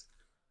States.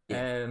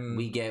 Yeah,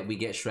 we get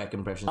Shrek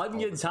impressions. all the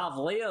Onions time. have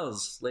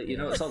layers. Like, you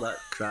know, it's all that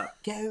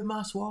crap. Get out of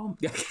my swamp.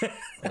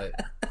 Like,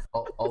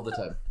 all the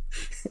time.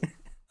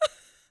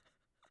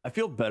 I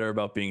feel better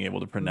about being able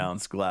to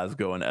pronounce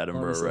Glasgow and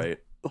Edinburgh Honestly.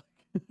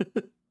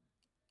 right.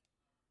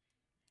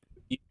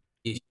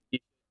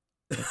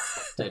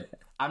 Dude,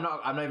 I'm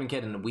not even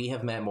kidding. We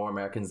have met more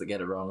Americans that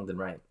get it wrong than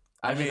right.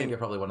 I mean- think you're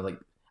probably one of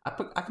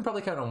I can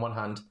probably count on one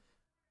hand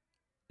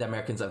the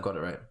Americans that have got it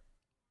right.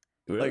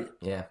 Like,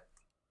 Yeah.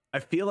 I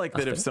feel like that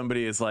That's if fair.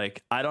 somebody is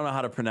like, I don't know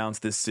how to pronounce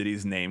this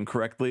city's name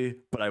correctly,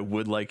 but I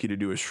would like you to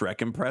do a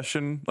Shrek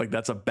impression, like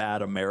that's a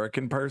bad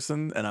American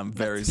person, and I'm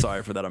very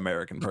sorry for that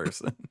American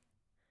person.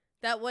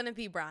 That wouldn't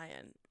be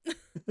Brian.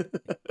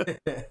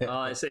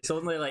 Oh, it's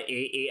only like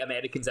eight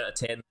Americans out of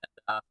 10.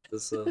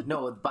 So.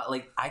 No, but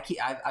like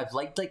I've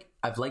liked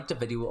a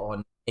video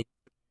on it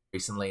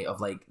recently of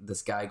like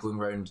this guy going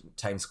around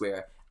Times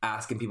Square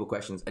asking people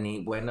questions, and he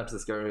went up to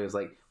this girl who was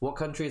like, "What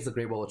country is the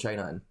Great Wall of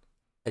China in?"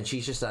 And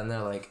she's just standing there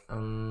like,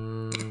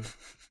 and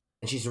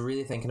she's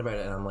really thinking about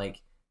it, and I'm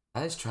like,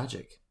 that is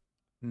tragic.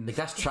 Like,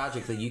 that's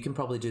tragic that you can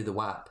probably do the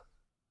WAP,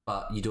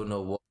 but you don't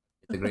know what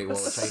the Great Wall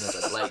of China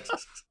is. Like,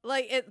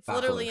 Like it's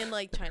Baffling. literally in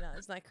like China.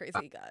 It's not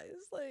crazy, guys.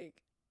 Like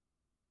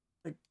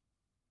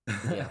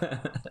yeah,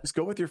 Just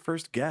go with your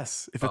first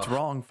guess. If it's Oh.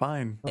 wrong,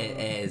 fine. it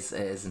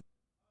is.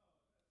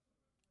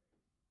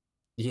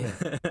 Yeah,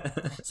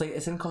 it's like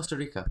it's in Costa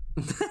Rica.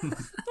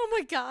 oh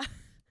my god.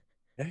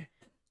 Okay.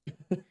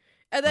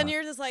 And then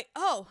you're just like,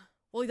 oh,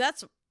 well,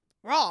 that's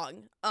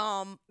wrong.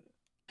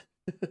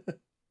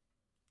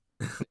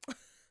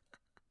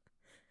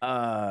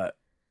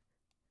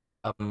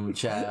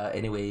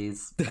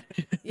 Anyways,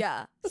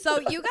 Yeah. So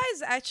you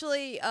guys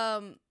actually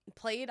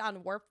played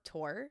on Warped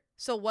Tour.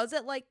 So was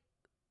it like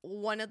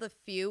one of the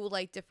few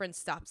like different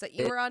stops that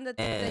you were on that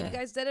you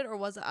guys did it, or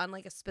was it on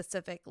like a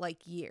specific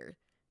like year?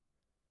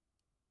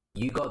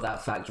 you got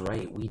that fact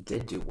right. We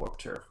did do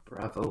Warped Tour.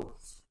 Bravo.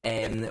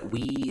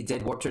 We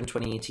did Warped Tour in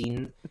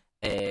 2018.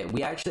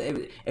 We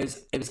actually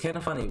it was kind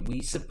of funny.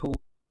 We supposed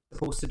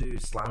to do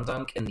Slam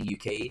Dunk in the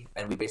UK,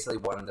 and we basically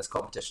won this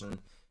competition.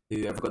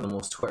 Whoever got the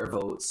most Twitter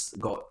votes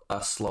got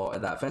a slot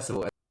at that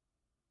festival.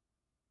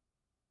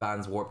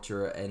 Bands Warped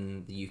Tour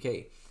in the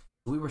UK.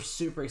 We were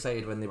super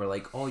excited when they were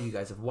like, "Oh, you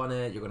guys have won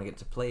it! You're going to get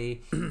to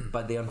play."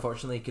 But they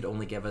unfortunately could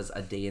only give us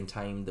a day and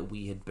time that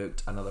we had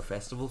booked another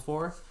festival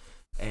for.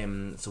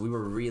 So we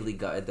were really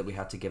gutted that we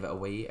had to give it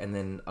away. And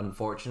then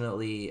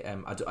unfortunately,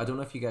 I don't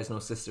know if you guys know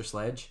Sister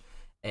Sledge,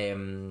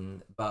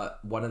 but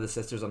one of the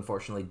sisters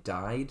unfortunately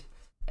died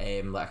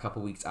like a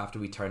couple weeks after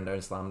we turned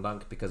down Slam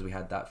Dunk because we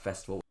had that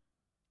festival.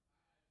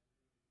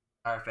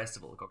 Our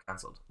festival got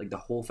cancelled. Like the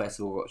whole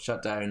festival got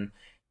shut down.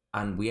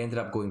 And we ended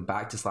up going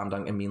back to Slam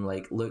Dunk and being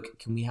like, look,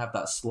 can we have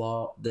that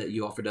slot that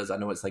you offered us? I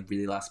know it's like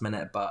really last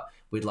minute, but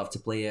we'd love to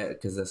play it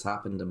because this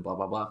happened and blah,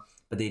 blah, blah.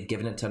 But they'd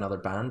given it to another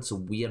band, so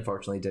we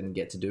unfortunately didn't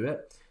get to do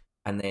it.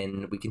 And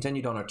then we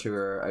continued on our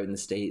tour out in the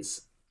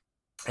States.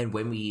 And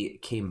when we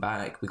came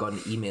back, we got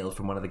an email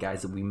from one of the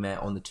guys that we met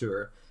on the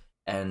tour.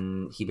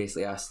 And he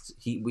basically asked,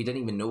 we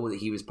didn't even know that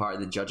he was part of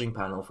the judging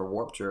panel for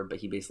Warped Tour, but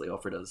he basically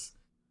offered us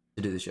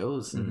to do the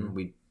shows, and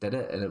we did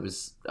it, and it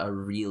was a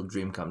real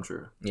dream come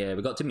true. Yeah,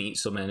 we got to meet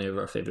so many of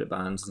our favourite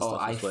bands and stuff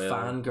I as well.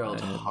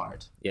 fangirled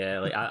hard. Yeah,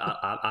 like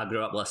I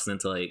grew up listening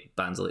to like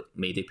bands like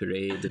Mayday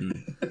Parade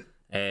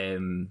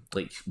and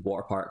like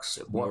Water Parks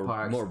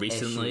more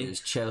recently.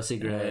 Issues, Chelsea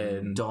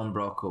Grin, Don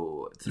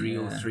Brocco,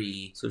 303.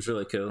 Yeah. So it's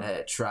really cool.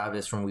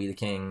 Travis from We the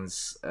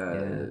Kings,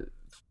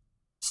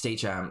 State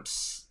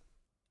Champs,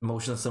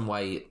 Motionless in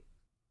White.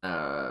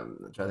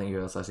 I'm trying to think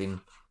who else I've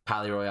seen.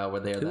 Pally Royale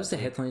were there. Who was the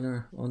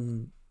headliner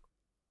on?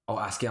 Oh,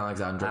 Asking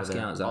Alexandra.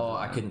 Oh,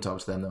 I couldn't talk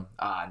to them though.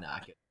 Nah,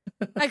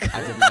 I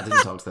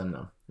didn't talk to them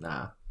though.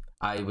 Nah,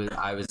 I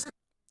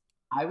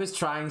was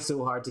trying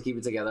so hard to keep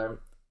it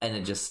together, and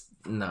it just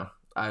no.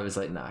 I was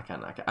like, nah, I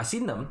can't. I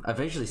seen them. I've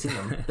visually seen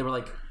them. They were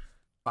like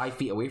 5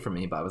 feet away from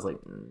me, but I was like,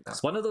 nah.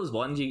 It's one of those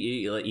ones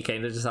you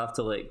kind of just have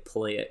to like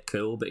play it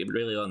cool, but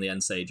really on the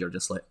inside you're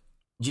just like.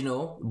 Do you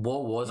know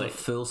what was like, a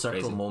full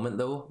circle crazy moment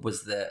though?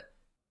 Was that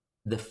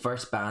the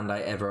first band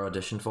I ever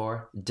auditioned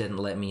for didn't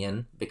let me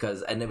in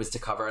and it was to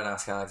cover an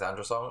Ask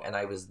Alexandra song, and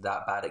I was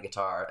that bad at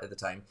guitar at the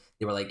time.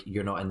 They were like,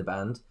 "You're not in the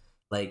band,"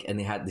 like, and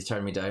they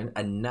turned me down.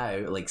 And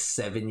now, like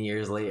 7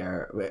 years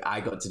later,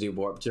 I got to do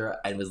Warped Tour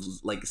and was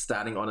like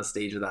standing on a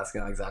stage with Ask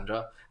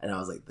Alexandra, and I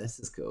was like, "This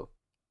is cool."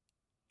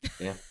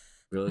 Yeah,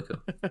 really cool.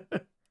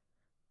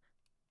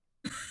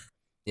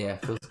 Yeah,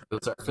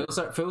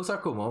 full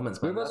circle moments.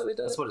 Man. Where was it we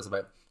did? That's what it's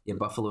about. Yeah,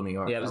 Buffalo, New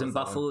York. Yeah, it was in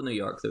Buffalo, New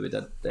York that we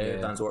did the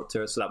Bands Warped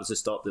Tour, so that was the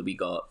stop that we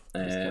got.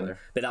 But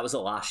that was the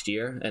last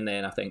year, and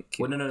then I think...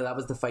 Well, no, that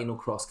was the final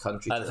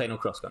cross-country the final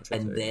cross-country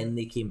and tour. Then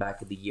they came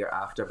back the year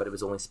after, but it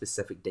was only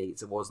specific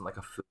dates. It wasn't like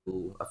a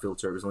full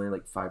tour. It was only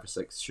like 5 or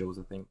 6 shows,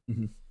 I think.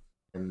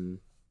 Mm-hmm.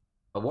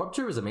 But Warped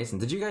Tour was amazing.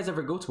 Did you guys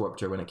ever go to Warped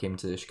Tour when it came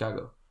to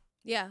Chicago?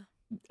 Yeah.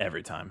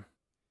 Every time.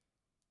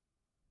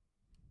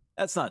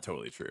 That's not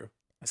totally true.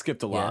 I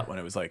skipped a lot when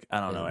it was like, I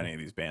don't know any of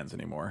these bands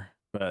anymore.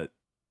 But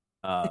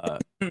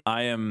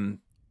I'm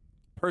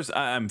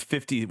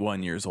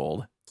 51 years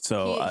old.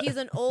 So he's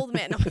an old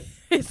man.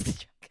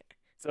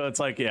 So it's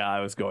like,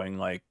 I was going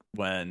like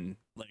when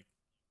like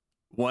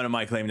one of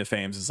my claim to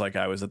fame is like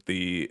I was at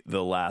the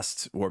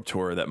last Warped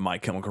Tour that My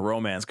Chemical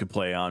Romance could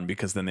play on,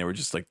 because then they were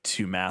just like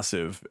too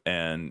massive,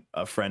 and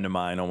a friend of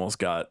mine almost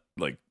got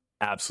like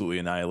absolutely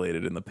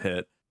annihilated in the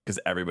pit because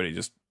everybody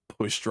just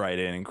pushed right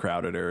in and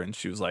crowded her, and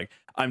she was like,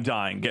 "I'm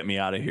dying, get me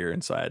out of here."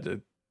 And so I had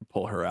to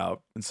pull her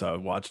out, and so I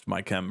watched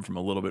My Chem from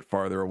a little bit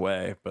farther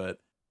away, but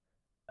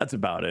that's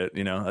about it.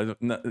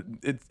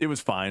 It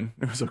was fine.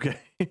 It was okay.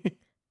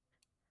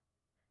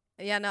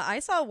 Yeah, no, I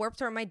saw Warped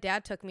Tour. My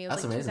dad took me. It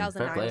was like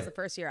 2009 was the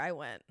first year I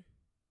went,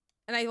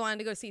 and I wanted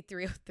to go see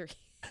 303.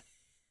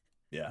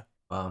 Yeah.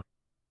 Wow.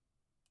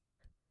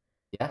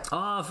 Yeah.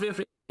 Oh,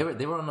 303.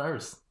 They were on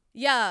ours.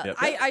 Yeah, yep.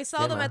 I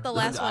saw them at the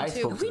last one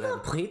too. We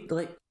not played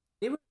like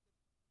they were.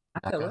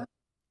 Okay.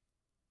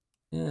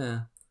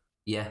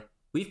 Yeah.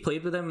 We've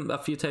played with them a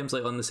few times,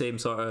 like on the same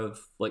sort of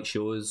like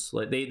shows.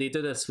 Like they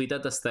do this. We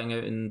did this thing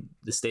out in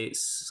the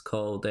States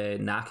called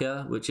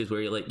NACA, which is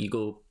where you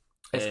go.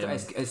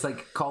 It's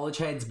like college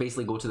heads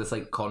basically go to this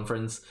like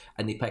conference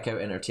and they pick out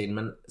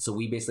entertainment. So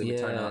we basically would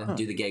turn up,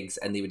 do the gigs,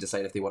 and they would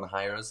decide if they want to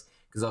hire us,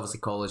 because obviously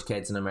college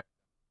kids in America,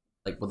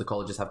 like, well, the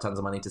colleges have tons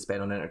of money to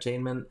spend on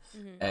entertainment.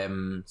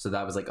 Mm-hmm. So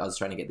that was like us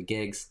trying to get the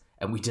gigs,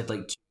 and we did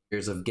like 2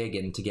 years of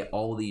gigging to get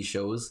all these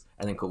shows,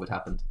 and then COVID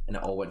happened and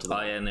it all went to the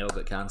and they all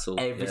got cancelled.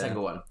 Every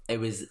single one. It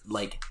was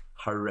like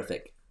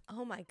horrific.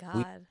 Oh my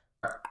god.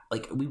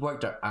 We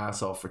worked our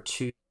ass off for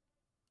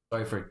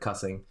sorry for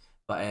cussing,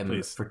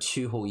 but for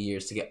 2 whole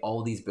years to get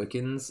all these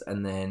bookings,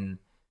 and then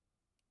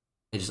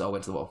it just all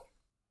went to the wall.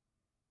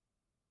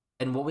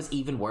 And what was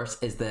even worse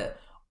is that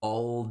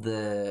all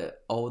the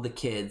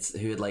kids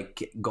who had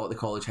like got the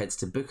college heads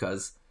to book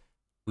us,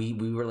 we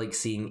were like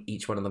seeing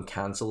each one of them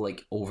cancel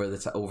like over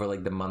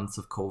like the months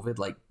of COVID,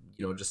 like,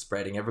 just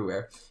spreading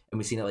everywhere, and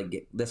we seen it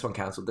like this one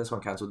cancelled, this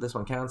one cancelled, this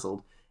one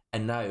cancelled,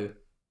 and now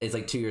is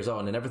like 2 years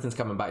on and everything's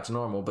coming back to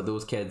normal, but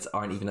those kids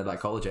aren't even at that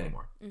college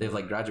anymore. They've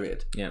like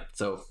graduated. Yeah.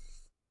 So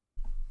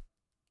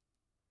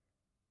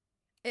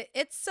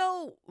it's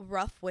so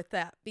rough with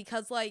that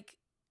because like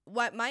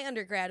what my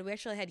undergrad, we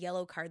actually had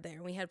Yellow Card there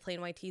and we had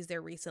Plain White Tees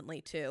there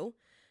recently too.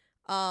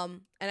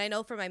 And I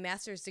know for my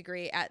master's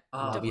degree at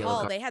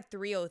DePaul, they had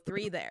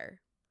 303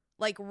 there,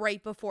 like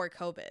right before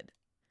COVID.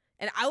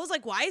 And I was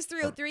like, why is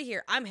 303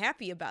 here? I'm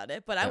happy about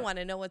it, but I want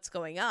to know what's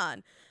going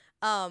on.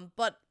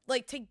 But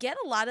like to get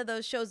a lot of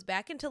those shows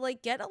back and to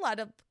like get a lot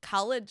of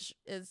college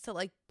is to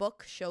like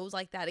book shows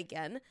like that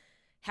again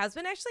has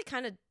been actually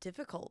kind of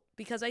difficult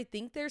because I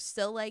think they're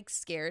still like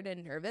scared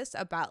and nervous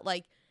about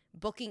like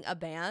booking a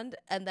band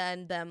and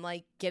then them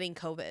like getting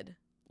COVID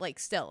like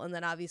still and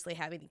then obviously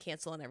having to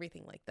cancel and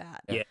everything like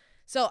that. Yeah.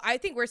 So I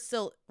think we're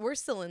still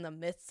in the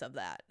midst of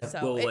that.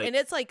 So well, and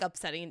it's like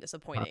upsetting and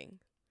disappointing.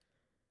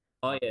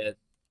 Oh yeah.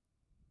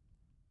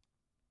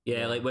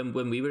 Yeah, like when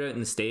we were out in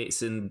the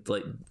States and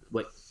like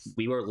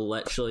we were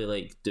literally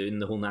like doing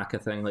the whole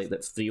NACA thing like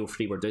that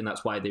 303 were doing.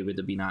 That's why they would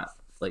have been at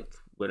like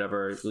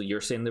whatever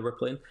you're saying they were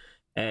playing.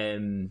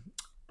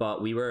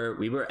 But we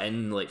were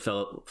in like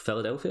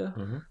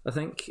Philadelphia, I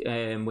think,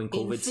 when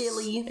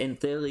COVID in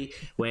Philly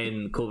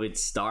when COVID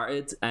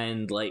started,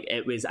 and like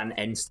it was an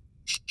instant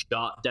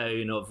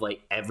shutdown of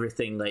like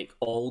everything. Like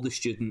all the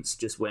students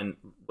just went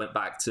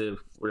back to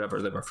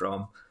wherever they were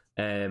from.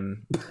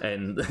 And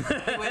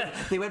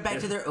they went back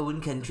to their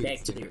own country.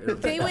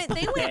 They went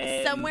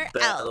somewhere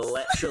else.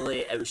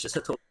 Literally, it was just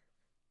a total.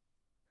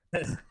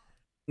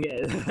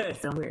 Yeah,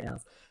 somewhere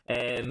else.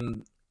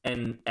 And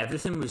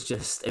everything was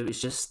just. It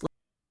was just.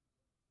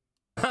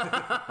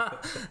 I'm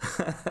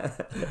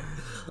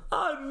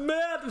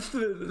mad.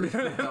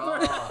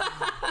 Oh,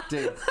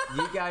 dude,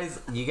 you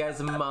guys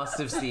must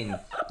have seen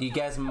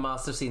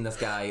this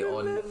guy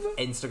on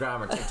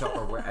Instagram or TikTok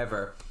or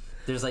wherever.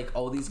 There's like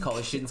all these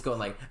college students going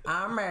like,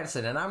 I'm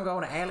Madison and I'm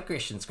going to Alec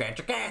Christian, scratch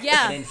your cat.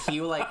 Yeah. And then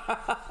he'll like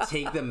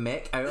take the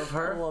mick out of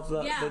her. I love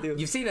that video.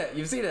 You've seen it.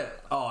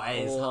 Oh, it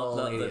is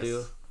hilarious. That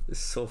video. It's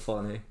so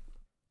funny.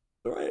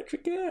 Right,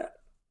 your cat.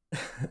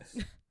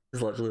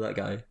 It's literally that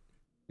guy.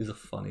 He's the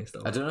funniest.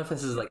 I don't know if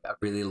this is like a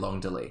really long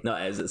delay. No,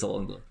 it is. It's a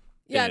long delay.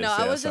 Yeah, no,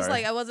 I was just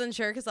like, I wasn't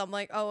sure because I'm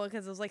like, oh,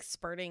 because it was like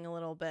spurting a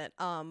little bit.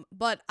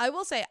 But I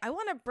will say, I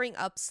want to bring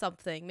up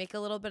something, make a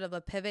little bit of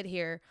a pivot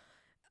here.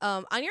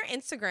 On your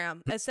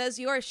Instagram, it says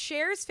you are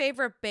Cher's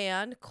favorite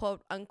band,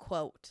 quote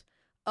unquote.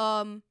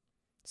 So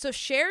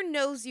Cher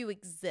knows you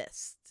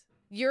exist.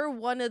 You're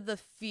one of the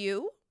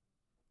few.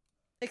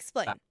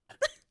 Explain.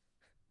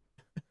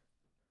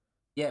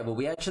 Yeah, well,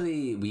 we got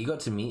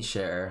to meet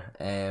Cher.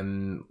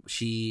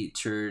 She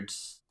toured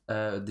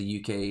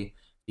the UK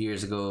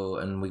years ago,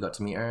 and we got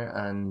to meet her,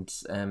 and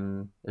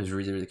it was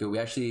really, really cool. We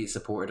actually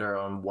supported her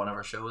on one of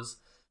her shows.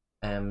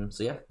 So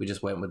yeah, we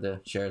just went with the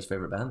Cher's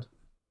favorite band.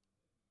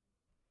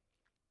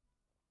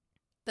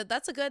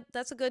 That's a good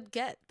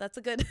get. That's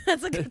a good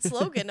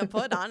slogan to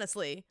put,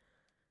 honestly.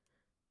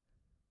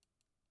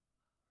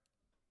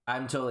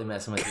 I'm totally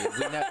messing with you.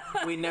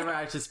 We never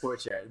actually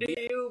support Cher. I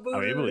mean,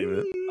 believe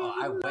it.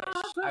 Oh,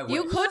 I wish.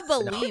 You could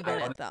believe in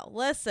it though.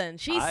 Listen,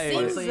 she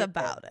sings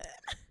about it.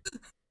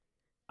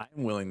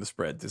 I'm willing to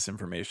spread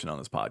disinformation on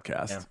this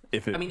podcast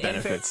if it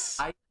benefits.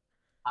 I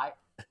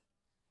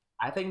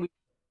think we.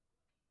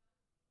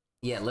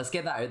 Yeah, let's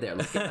get that out there.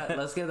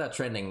 Let's get that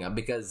trending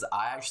because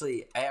I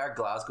actually at our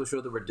Glasgow show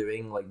that we're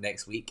doing like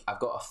next week, I've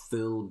got a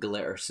full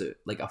glitter suit,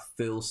 like a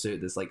full suit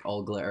that's like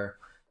all glitter,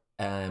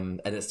 and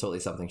it's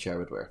totally something Cher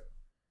would wear.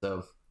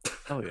 So,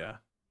 oh yeah,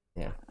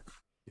 yeah.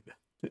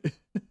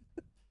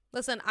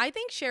 Listen, I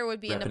think Cher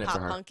would be into pop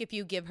punk if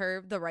you give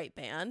her the right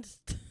band.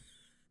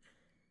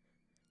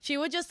 She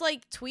would just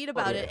like tweet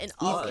about it in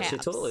all caps. She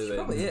totally would.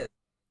 Probably is.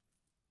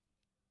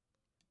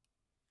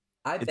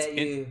 I bet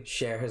you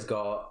Cher has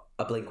got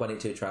a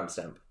Blink-182 tramp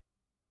stamp.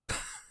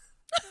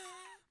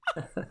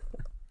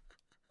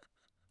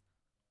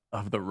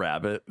 Of the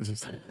rabbit. I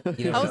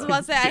was about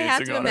to say, I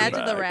have to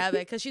imagine the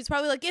rabbit because she's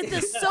probably like, "This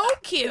is so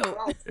cute."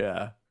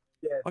 Yeah.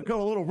 I got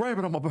a little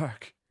rabbit on my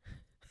back.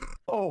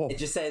 Oh. It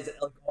just says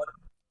like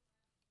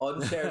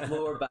on Cher's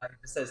lower back. It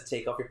just says,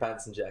 "Take off your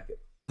pants and jacket."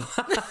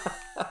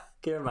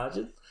 Can you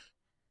imagine?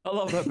 I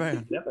love that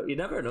band. You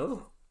never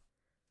know.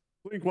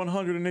 Blink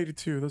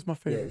 182. That's my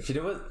favorite. Yeah, do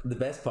you know what the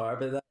best part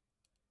about that?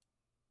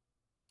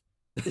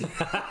 That's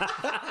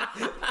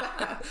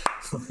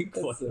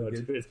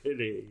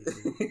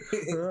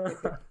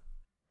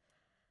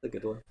a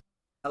good one.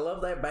 I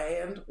love that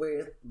band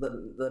with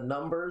the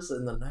numbers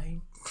and the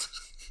name.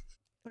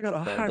 I got a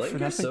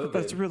hyphen. I think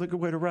that's a really good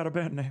way to write a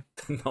band name.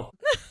 No.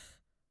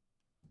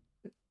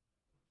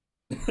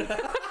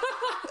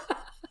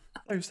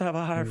 I used to have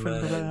a hyphen,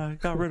 but then I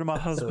got rid of my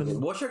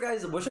husband. What's your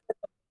guys'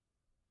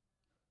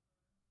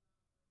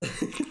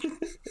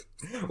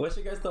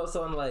 thoughts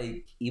on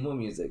like emo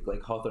music,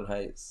 like Hawthorne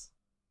Heights?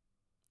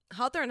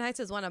 Hawthorne Heights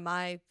is one of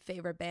my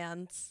favorite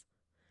bands.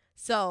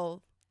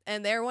 So,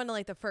 and they're one of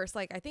like the first,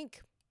 like I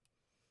think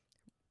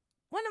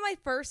one of my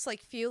first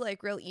like few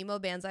like real emo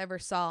bands I ever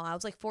saw. I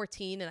was like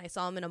 14 and I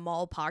saw them in a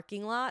mall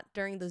parking lot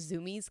during the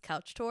Zoomies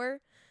couch tour.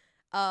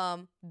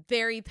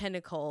 Very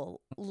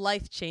pinnacle,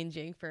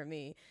 life-changing for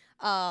me.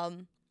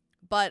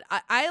 But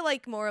I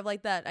like more of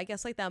like that, I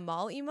guess like that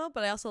mall emo,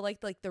 but I also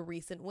like the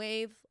recent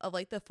wave of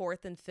like the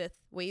fourth and fifth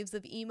waves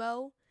of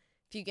emo.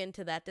 If you get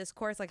into that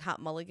discourse, like Hot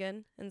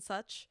Mulligan and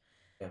such.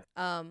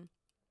 Yeah.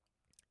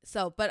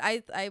 So, but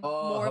I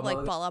more of like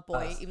Mulligan. Fall Out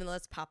Boy, even though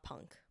it's pop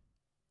punk.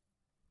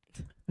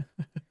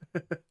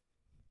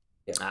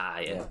 Yeah.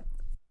 Yeah.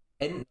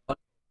 And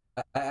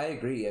I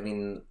agree. I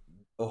mean,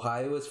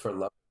 Ohio is for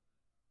love.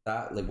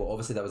 That like, well,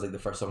 obviously that was like the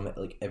first song that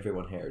like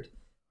everyone heard.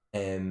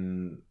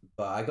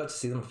 But I got to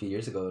see them a few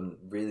years ago, and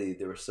really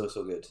they were so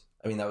good.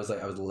 I mean, that was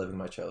like I was living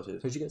my childhood.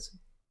 Who'd you get to see?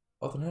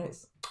 Hawthorne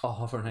Heights. Oh,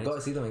 Hawthorne I Heights. got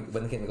to see them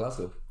when they came to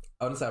Glasgow.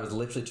 Honestly, I was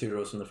literally 2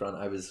 rows from the front.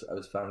 I was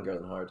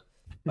fangirling hard,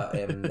 but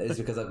it's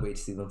because I'd waited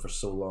to see them for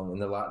so long.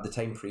 And the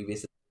time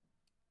previous,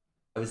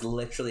 I was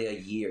literally a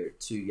year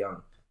too young.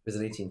 It was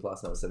an 18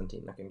 plus, and I was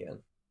 17. I couldn't get in.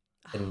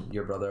 And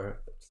your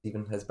brother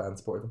Stephen, his band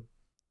supported them.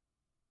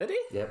 Did he?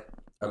 Yep.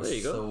 I was There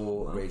you go.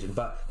 so raging.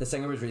 But the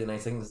singer was really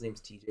nice. I think his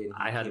name's TJ. And he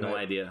I had came no out.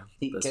 idea.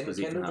 Kendall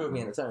drove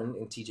me into town,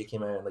 and TJ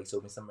came out and like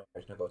sold me some merch,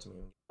 and I got to meet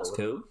him. That's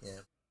cool.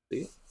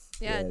 Yeah.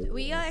 Yeah,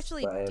 we yeah.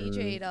 actually But,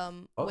 DJ'd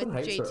with Hawthorne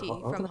Heights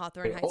JT from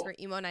Hawthorne Heights oh. for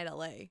Emo Night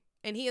LA.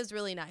 And he is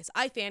really nice.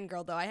 I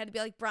fangirl though. I had to be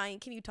like, Brian,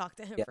 can you talk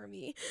to him for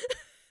me?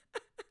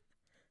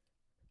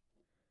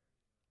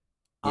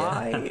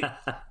 Yeah.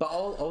 But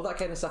all that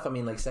kind of stuff. I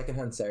mean, like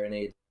Secondhand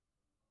Serenade.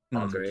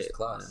 Great. Just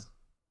class.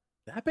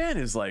 That band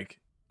is like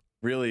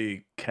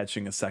really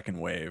catching a second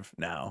wave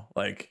now.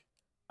 Like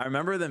I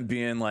remember them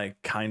being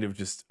like kind of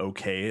just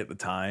okay at the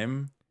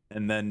time,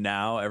 and then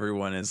now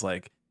everyone is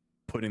like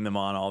putting them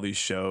on all these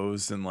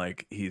shows, and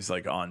like he's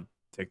like on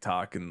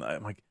TikTok, and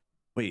I'm like,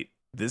 wait,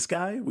 this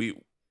guy? We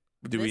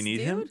This need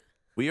him? dude?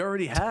 We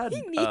already had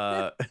We need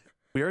him.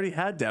 we already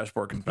had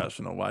Dashboard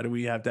Confessional. Why do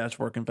we have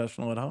Dashboard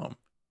Confessional at home?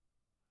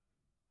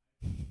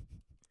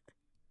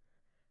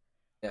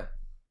 Yeah.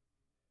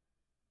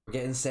 We're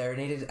getting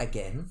serenaded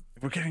again.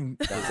 We're getting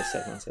That was a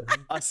segment. So.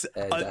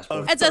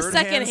 Dashboard. It's a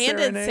third-hand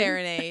second-handed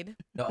serenade.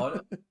 No,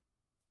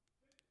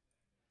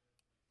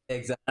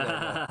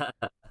 exactly.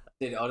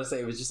 Dude, honestly,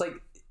 it was just like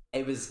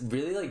it was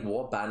really like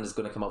what band is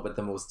going to come up with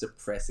the most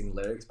depressing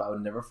lyrics? But I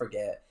would never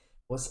forget.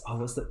 What's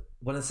the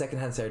one of the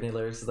Secondhand Serenade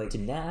lyrics is like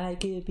Tonight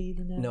could be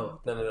the night.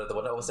 no. The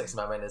one that always sticks in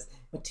my mind is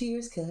my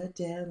tears cut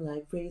down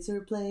like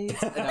razor blades.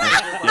 And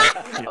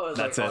I was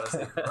That's like, it.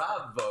 honestly,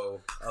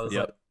 bravo. I was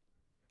Yep.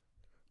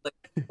 like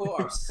people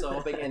are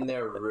sobbing in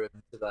their room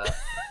to that.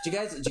 Do you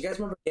guys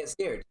remember Get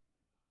Scared?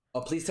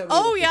 Oh, please tell me.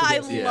 Oh the yeah, I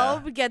Get Scared.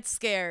 love Get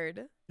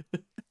Scared.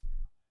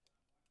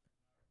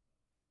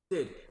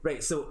 Dude,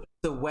 right, so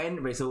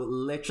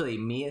literally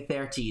me at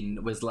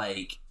 13 was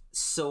like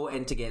so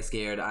into Get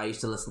Scared. I used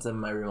to listen to them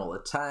in my room all the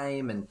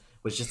time and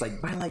was just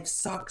like, my life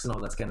sucks and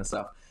all this kind of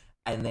stuff.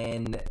 And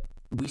then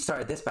we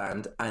started this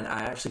band, and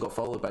I actually got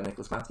followed by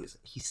Nicholas Matthews.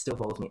 He still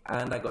follows me,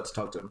 and I got to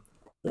talk to him.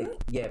 Like,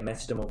 yeah,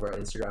 messaged him over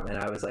Instagram, and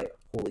I was like,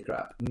 holy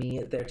crap, me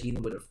at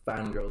 13 would have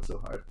fangirled so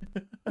hard.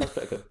 That's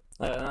pretty good.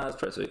 That's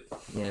pretty sweet.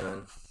 Yeah,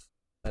 man.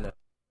 I know.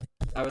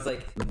 I was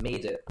like,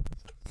 made it.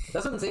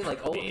 That's what I'm saying.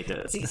 Like, all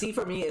see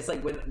for me, it's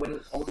like when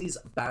all these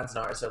bands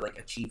and artists are like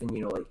achieving,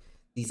 you know, like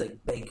these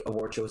like big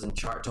award shows and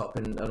chart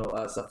topping and all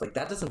that stuff. Like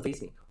that doesn't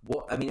faze me.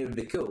 What I mean, it would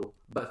be cool,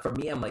 but for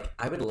me, I'm like,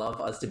 I would love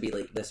us to be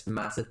like this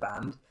massive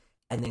band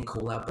and then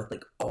collab with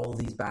like all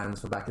these bands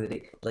from back in the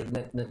day, like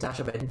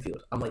Natasha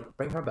Bedingfield. I'm like,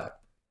 bring her back.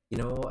 You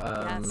know,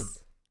 Yes.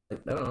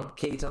 like, I don't know,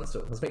 Katie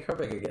Tunstall. Let's make her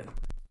big again.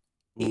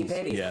 Katy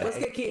Perry. yeah. Let's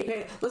get Katy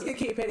Perry. Let's get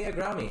Katy Perry a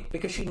Grammy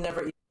because she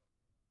never.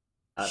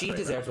 That's she right,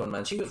 deserves one,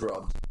 man. She was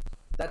robbed.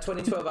 That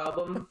 2012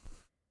 album,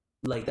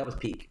 like that was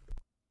peak.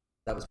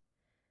 That was.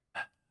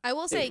 I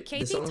will say, The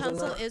Katie songs on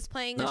Tunstall that- is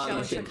playing a No, show no,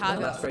 in she- no,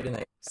 Chicago, last Friday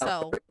night.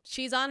 so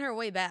she's on her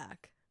way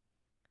back.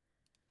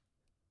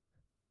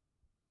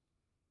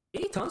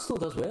 Katie Tunstall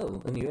does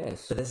well in the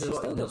US. But this is She what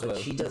still no, does but well.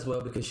 she does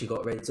well because she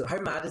got ready. So how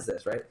mad is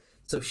this, right?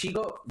 So she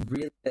got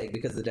really big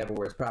because The Devil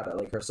Wears Prada.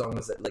 Like her song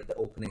was like the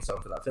opening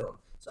song for that film.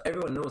 So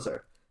everyone knows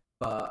her.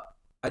 But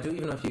I don't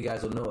even know if you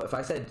guys will know. If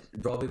I said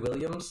Robbie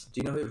Williams,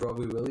 do you know who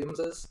Robbie Williams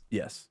is?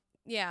 Yes.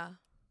 Yeah.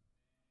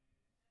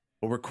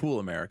 Well, we're cool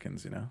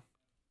Americans, you know.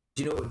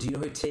 Do you know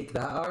who Take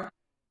That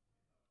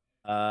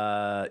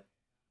are?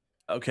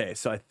 Okay,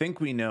 so I think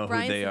we know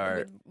Brian, who they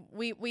are.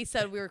 we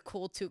said we were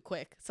cool too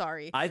quick.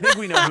 Sorry. I think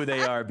we know who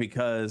they are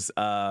because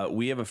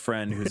we have a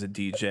friend who's a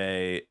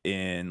DJ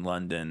in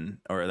London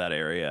or that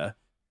area,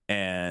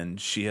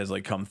 and she has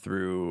like come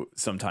through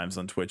sometimes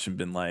on Twitch and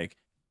been like,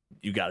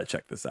 you got to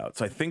check this out.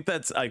 So I think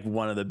that's like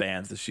one of the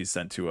bands that she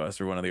sent to us,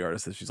 or one of the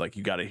artists that she's like,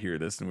 you got to hear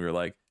this. And we were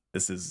like,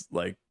 this is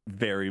like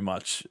very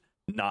much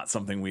not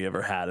something we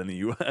ever had in the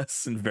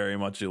US and very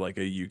much like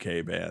a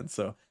UK band.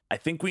 So I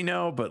think we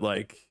know, but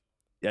like,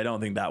 I don't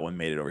think that one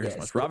made it over here as Yes.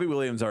 much. Robbie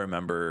Williams, I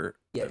remember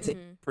Yeah, Take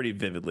Mhm. pretty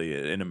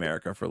vividly in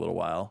America for a little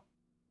while.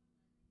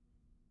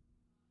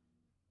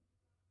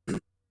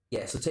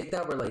 Yeah, so Take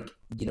That were like,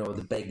 you know,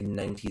 the big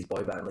 90s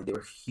boy band. Like, they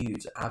were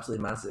huge,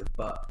 absolutely massive.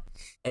 But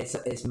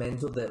it's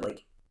mental that,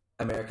 like,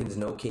 Americans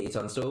know Katie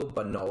Tunstall,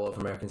 but not all of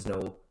Americans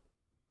know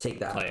Take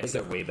That. Like,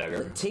 they're way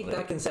bigger. Like, Take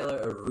That can sell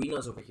out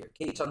arenas over here.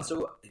 Katie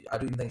Tunstall, I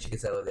don't even think she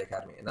could sell out the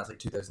Academy, and that's like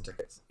 2,000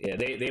 tickets. Yeah,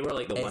 they were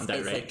like the One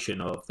Direction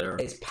of their...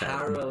 It's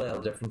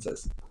parallel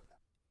differences.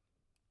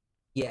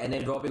 Yeah, and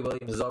then Robbie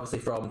Williams is obviously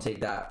from Take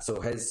That, so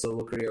his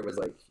solo career was,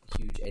 like,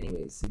 huge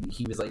anyways.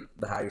 He was, like,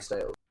 the Harry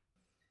Styles.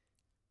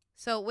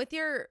 So with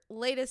your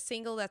latest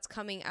single that's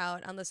coming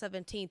out on the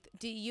 17th,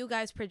 do you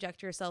guys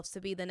project yourselves to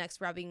be the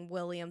next Robbie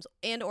Williams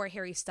and or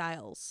Harry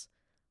Styles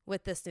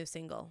with this new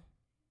single?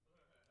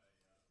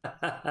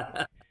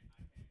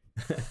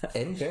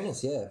 In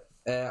fairness, yeah.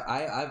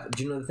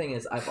 Do you know the thing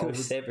is, I've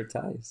always severed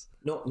ties.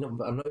 No,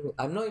 but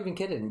I'm not even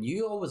kidding.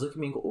 You always look at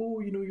me and go, oh,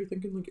 you know, you're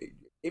thinking like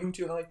aiming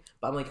too high.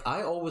 But I'm like,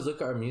 I always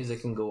look at our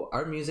music and go,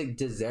 our music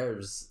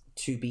deserves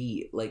to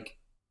be like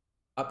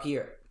up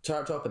here,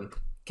 chart topping.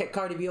 Kick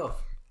Cardi B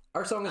off.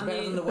 Our song is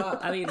better than the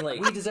WAP. I mean, like,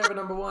 we deserve a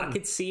number one. I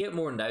could see it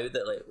more now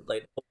that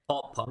like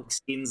pop punk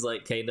scene's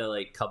like kind of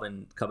like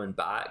coming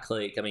back.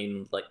 Like, I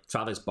mean, like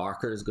Travis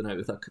Barker is going out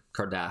with a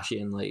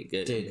Kardashian. Like,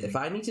 dude, if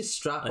I need to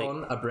strap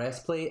on a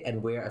breastplate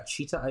and wear a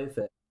cheetah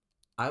outfit,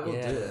 I will do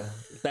it.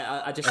 But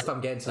I just, if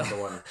I'm getting to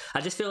number one, I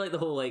just feel like the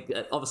whole like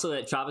obviously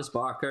like Travis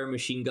Barker,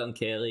 Machine Gun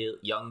Kelly,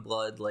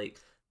 Youngblood, like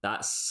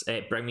that's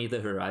Bring Me the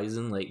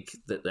Horizon. Like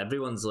that,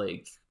 everyone's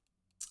like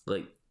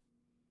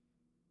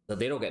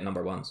they don't get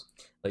number ones.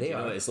 Like, you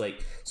know, it's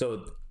like,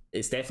 so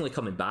it's definitely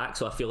coming back.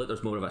 So I feel like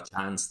there's more of a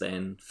chance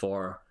then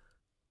for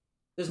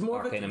there's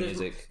more of a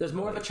music. There's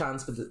more of a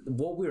chance, but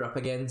what we're up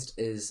against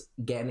is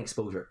getting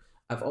exposure.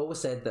 I've always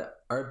said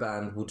that our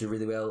band will do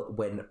really well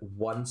when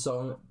one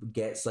song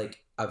gets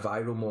like a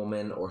viral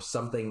moment or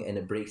something and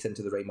it breaks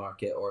into the right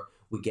market or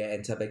we get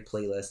into a big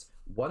playlist.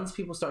 Once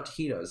people start to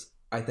hear us,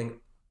 I think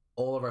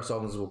all of our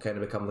songs will kind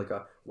of become like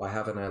a, why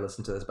haven't I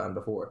listened to this band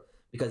before?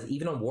 Because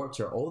even on Warped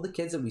Tour, all the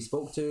kids that we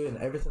spoke to and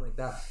everything like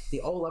that, they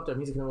all loved our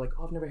music and they're like,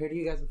 oh, I've never heard of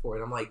you guys before.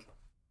 And I'm like,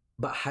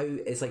 but how?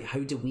 It's like,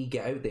 how do we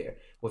get out there?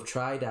 We've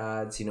tried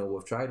ads, you know,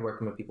 we've tried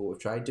working with people, we've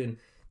tried doing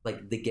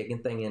like the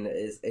gigging thing, and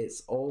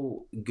it's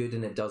all good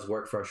and it does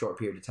work for a short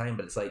period of time,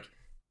 but it's like,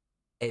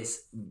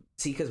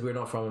 because we're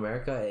not from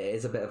America, it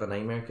is a bit of a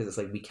nightmare because it's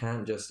like we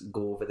can't just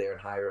go over there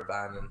and hire a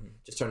van and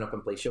just turn up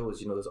and play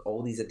shows. You know, there's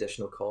all these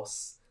additional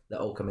costs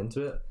that all come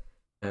into it.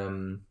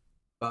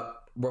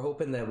 But we're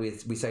hoping that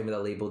we sign with a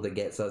label that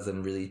gets us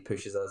and really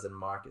pushes us and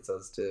markets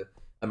us to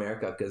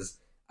America, because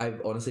I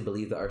honestly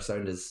believe that our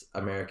sound is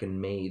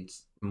American made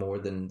more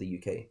than the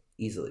UK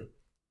easily.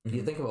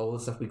 You think of all the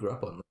stuff we grew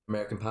up on, like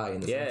American Pie,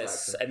 and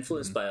it's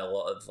influenced by a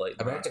lot of like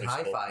American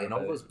Hi-Fi and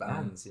all those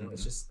bands. You know,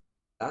 it's just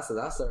that's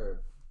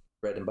our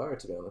bread and butter,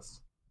 to be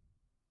honest.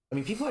 I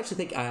mean, people actually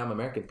think I am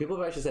American. People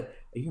have actually said,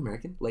 "Are you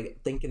American?"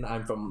 Like thinking that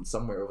I'm from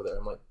somewhere over there.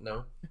 I'm like,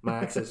 no, my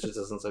accent just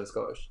doesn't sound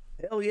Scottish.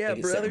 Hell yeah,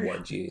 brother!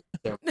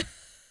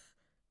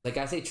 Like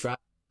I say, trap.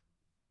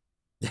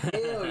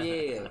 Hell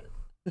yeah!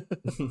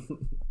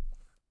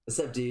 What's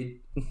up, dude?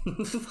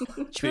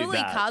 Truly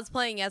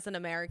cosplaying as an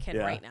American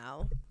right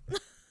now.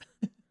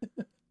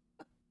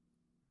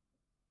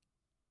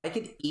 I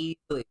could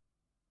easily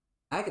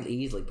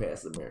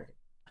pass the American.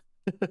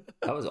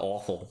 That was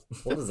awful.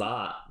 What was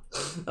that?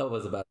 That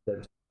was about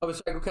it. I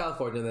was trying to go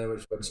California and then I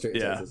just went straight to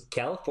Texas.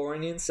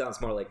 Californian sounds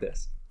more like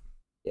this.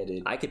 Yeah,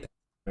 dude. I could pass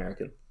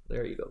American.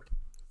 There you go.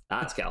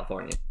 That's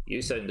California.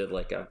 You sounded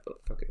like a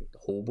fucking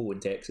hobo in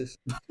Texas.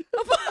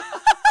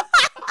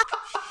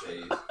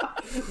 Shade.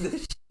 The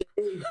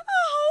shade. A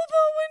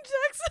hobo in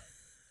Texas.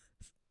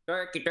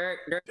 Dirk.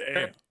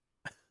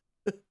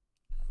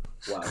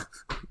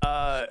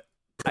 Wow.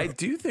 I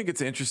do think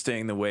it's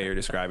interesting the way you're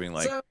describing,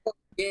 like, so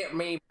get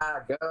me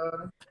my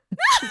gun.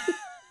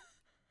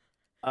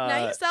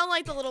 Now you sound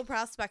like the little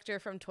prospector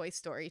from Toy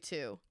Story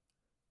 2.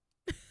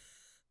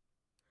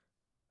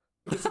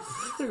 They're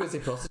going to say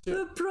prostitute.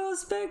 The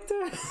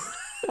prospector.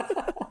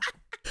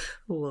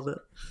 Love it.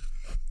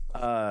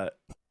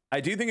 I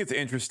do think it's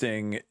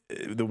interesting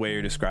the way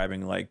you're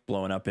describing like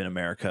blowing up in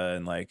America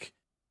and like,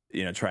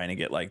 you know, trying to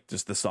get like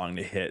just the song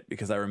to hit,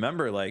 because I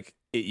remember like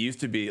it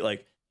used to be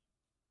like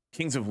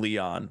Kings of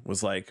Leon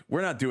was like,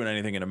 we're not doing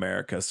anything in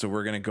America, so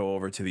we're going to go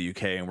over to the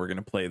UK and we're going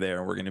to play there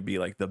and we're going to be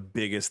like the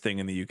biggest thing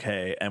in the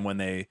UK. And when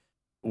they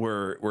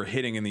were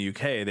hitting in the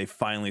UK, they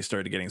finally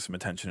started getting some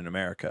attention in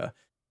America.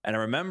 And I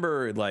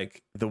remember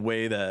like the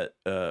way that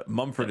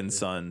Mumford &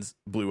 Sons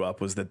blew up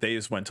was that they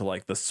just went to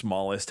like the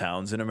smallest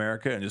towns in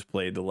America and just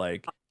played to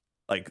like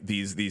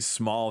these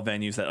small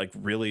venues that like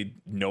really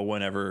no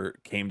one ever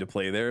came to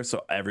play there.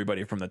 So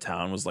everybody from the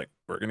town was like,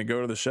 we're going to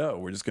go to the show.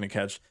 We're just going to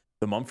catch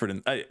the Mumford.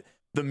 And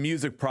the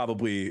music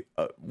probably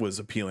was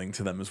appealing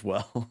to them as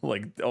well.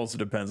 Like it also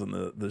depends on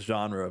the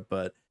genre.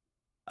 But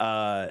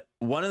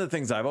one of the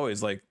things I've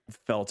always like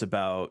felt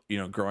about, you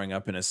know, growing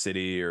up in a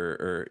city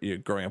or you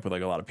know, growing up with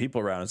like a lot of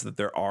people around is that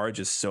there are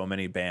just so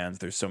many bands,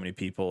 there's so many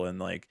people, and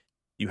like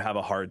you have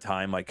a hard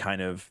time like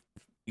kind of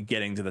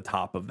getting to the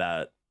top of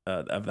that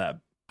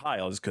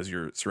pile just because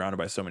you're surrounded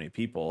by so many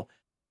people.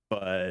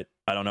 but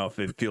I don't know if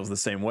it feels the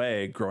same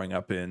way growing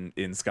up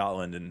in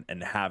Scotland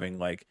and having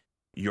like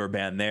your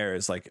band there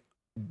is like,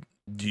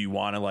 do you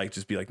want to like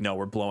just be like, no,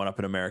 we're blowing up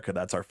in America,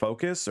 that's our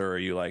focus, or are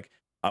you like,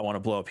 I want to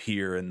blow up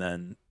here and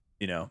then,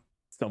 you know,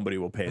 somebody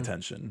will pay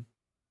attention?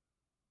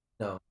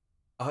 No,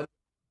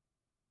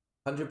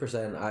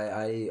 100%.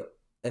 I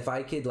if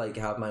I could like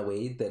have my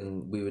way,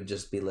 then we would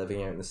just be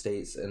living out in the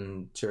States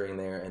and touring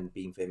there and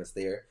being famous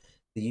there.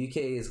 The UK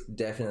is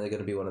definitely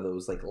going to be one of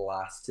those like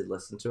last to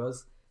listen to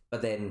us,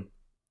 but then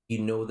you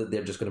know that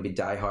they're just going to be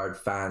diehard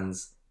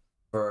fans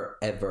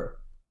forever.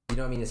 You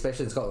know what I mean?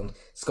 Especially in Scotland.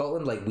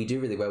 Scotland, like, we do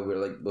really well.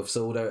 We've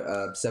sold out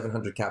a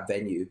 700 cap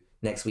venue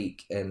next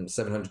week, and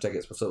 700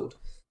 tickets were sold,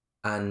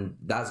 and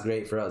that's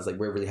great for us. Like,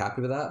 we're really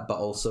happy with that. But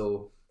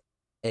also,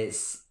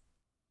 it's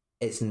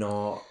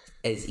not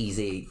as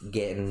easy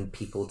getting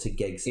people to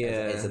gigs as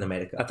it is in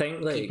America. I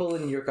think like people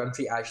in your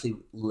country actually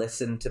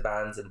listen to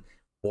bands and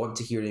want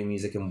to hear new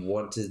music and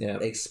want to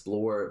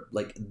explore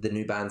like the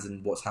new bands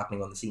and what's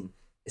happening on the scene.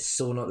 It's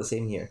so not the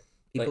same here.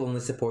 People only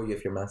support you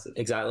if you're massive.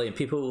 Exactly, and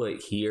people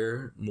like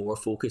here more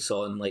focus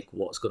on like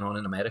what's going on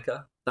in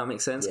America. If that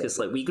makes sense, because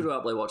like we grew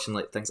up like watching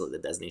like things like the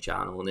Disney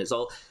Channel, and it's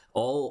all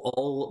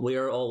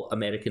we're all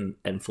American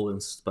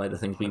influenced by the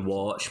things we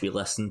watch, we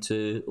listen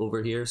to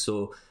over here.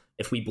 So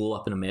if we blow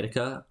up in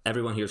America,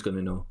 everyone here's going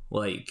to know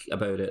like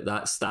about it.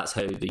 That's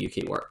how the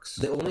UK works.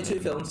 The only two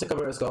films to come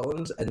out of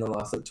Scotland in the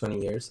last like 20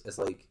 years is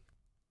like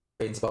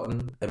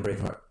Trainspotting and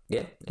Braveheart.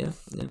 Yeah.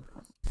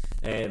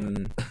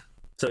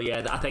 So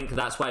yeah, I think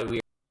that's why we're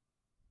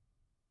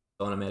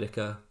on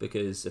America,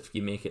 because if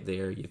you make it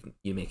there,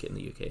 you make it in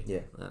the UK.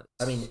 Yeah,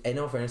 I mean, in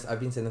all fairness, I've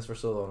been saying this for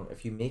so long.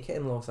 If you make it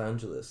in Los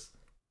Angeles,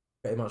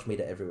 pretty much made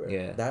it everywhere.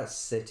 Yeah, that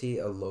city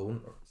alone,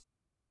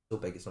 so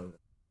big it's not even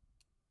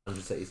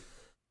 100 cities.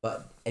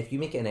 But if you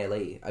make it in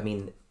LA, I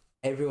mean,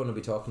 everyone will be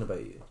talking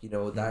about you. You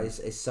know, that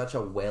is such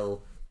a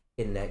well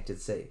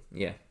connected city.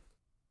 Yeah.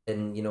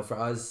 And you know, for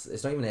us,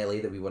 it's not even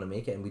LA that we want to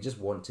make it, and we just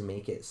want to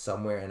make it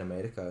somewhere in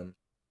America and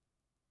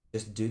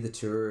just do the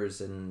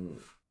tours and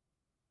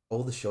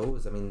all the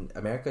shows. I mean,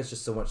 America is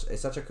just so much.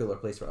 It's such a cooler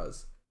place for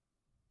us.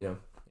 You know.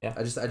 Yeah.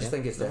 I just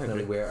think it's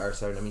definitely where our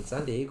sound. I mean,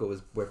 San Diego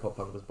is where pop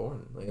punk was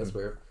born. Like that's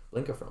where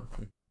Blink are from.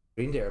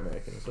 Green Day are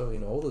American as well. You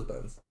know, all those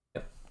bands.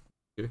 Yeah.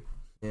 True.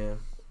 Yeah.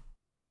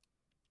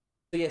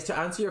 So yes, to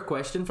answer your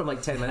question from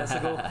like 10 minutes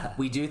ago,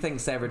 we do think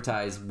Severed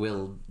Ties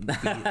will be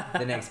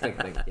the next big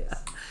thing.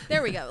 Yes.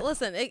 There we go.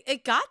 Listen,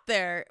 it got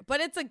there, but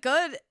it's a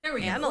good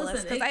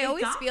analyst, because I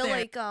always feel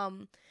like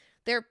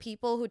there are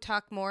people who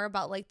talk more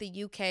about like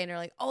the UK and are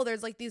like, oh,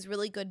 there's like these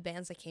really good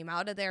bands that came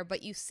out of there,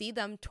 but you see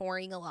them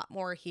touring a lot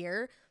more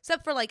here,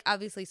 except for like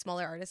obviously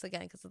smaller artists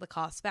again because of the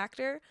cost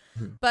factor.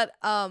 But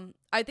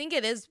I think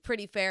it is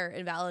pretty fair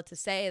and valid to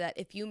say that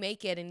if you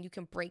make it and you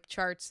can break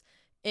charts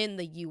in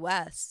the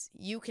US,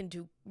 you can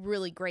do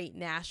really great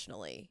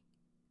nationally,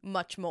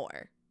 much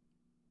more.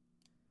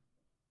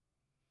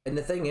 And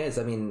the thing is,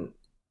 I mean,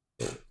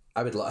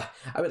 I would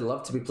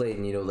love to be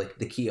playing, you know, like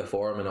the Kia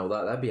Forum and all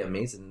that. That'd be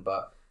amazing.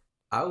 But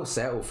I'll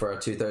settle for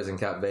a 2,000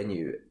 cap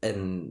venue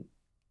in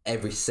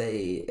every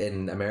city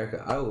in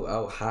America.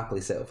 I'll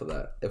happily settle for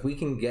that. If we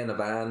can get in a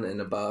van, in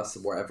a bus,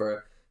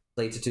 whatever,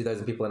 play to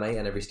 2,000 people a night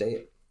in every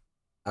state,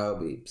 I'll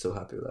be so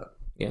happy with that.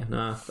 Yeah,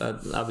 no,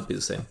 I would be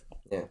the same.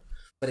 Yeah.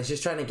 But it's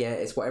just trying to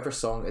it's whatever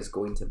song is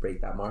going to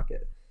break that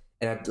market.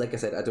 And like I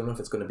said, I don't know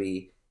if it's going to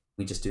be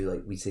we do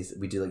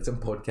like some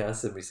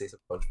podcasts and we say some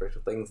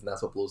controversial things and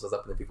that's what blows us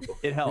up and then people go,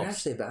 it helps. They're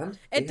actually a band.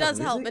 It does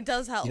help. It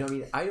does help. You know what I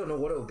mean? I don't know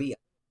what it'll be.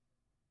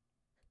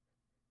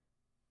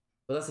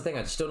 Well, that's the thing.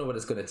 I just don't know what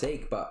it's going to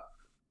take. But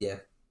yeah,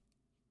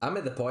 I'm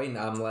at the point.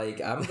 I'm like,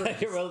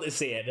 You're willing to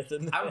say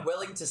anything. I'm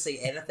willing to say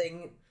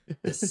anything.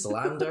 To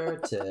slander.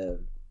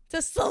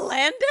 To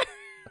slander.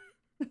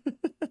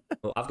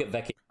 Well, I've got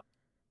Vicky.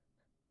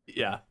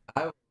 Yeah.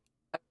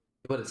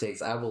 What it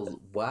takes. I will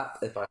whap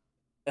if I.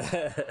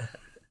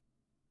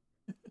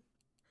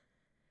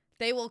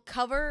 They will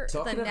cover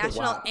Talking the of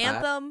national WAP,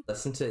 anthem. I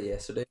listened to it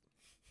yesterday.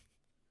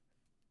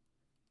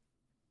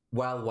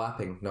 While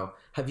whapping, no.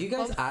 Have you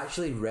guys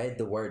actually read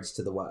the words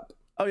to the WAP?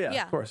 Oh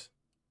yeah, of course.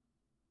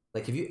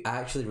 Like, have you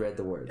actually read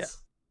the words?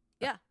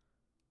 Yeah.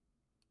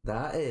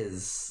 That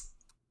was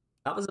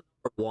number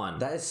one.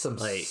 That is some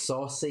like,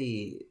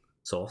 saucy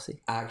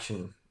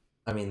action.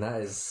 I mean,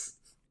 that is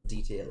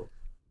detail.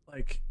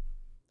 Like,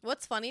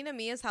 what's funny to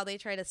me is how they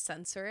try to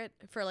censor it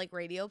for like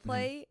radio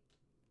play.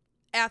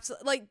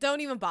 Absolutely, like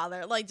don't even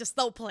bother. Like just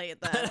don't play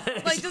it then.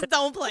 Like just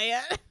don't play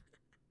it.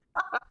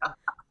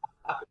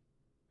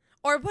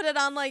 Or put it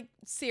on like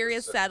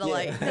Sirius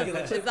satellite. Yeah.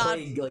 It's not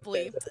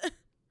bleeped.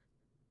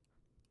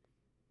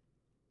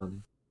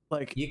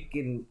 Like you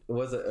can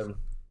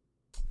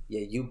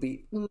you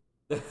be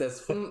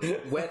this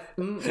wet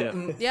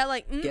yeah,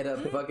 like get a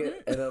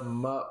bucket and a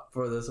mop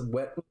for this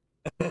wet.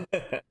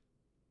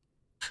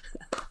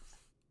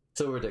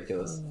 So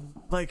ridiculous.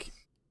 Like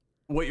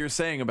what you're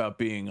saying about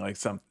being like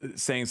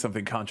saying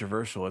something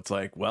controversial, it's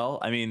like, well,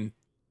 I mean,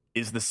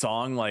 is the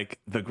song like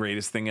the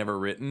greatest thing ever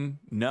written?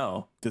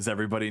 No. Does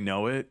everybody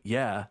know it?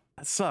 Yeah.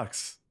 That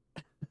sucks.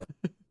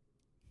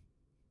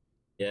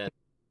 Yeah.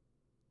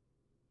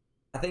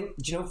 I think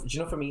do you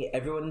know for me,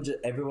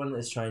 everyone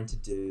is trying to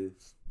do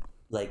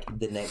like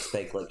the next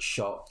big like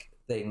shock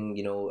thing.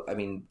 You know, I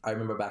mean, I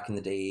remember back in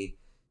the day,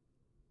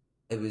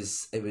 it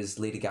was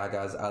Lady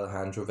Gaga's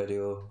Alejandro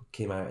video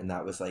came out, and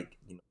that was like,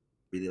 you know,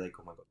 really like,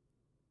 oh my god.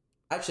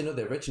 Actually, no,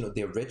 the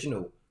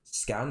original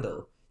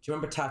Scandal. Do you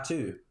remember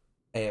Tattoo?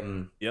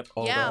 Yep.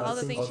 All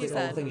the things you said.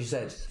 All the things you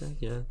said.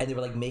 Yeah. And they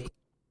were like making.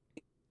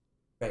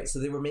 Right, so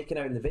they were making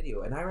out in the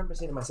video, and I remember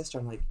saying to my sister,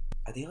 I'm like,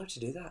 are they allowed to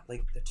do that?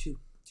 Like, they're two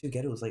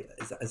ghettos. Like,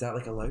 is that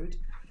like allowed?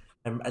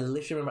 And I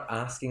literally remember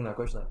asking that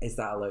question, like, is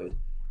that allowed?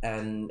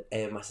 And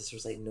my sister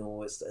was like,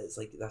 no, it's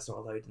like, that's not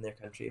allowed in their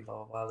country, and blah,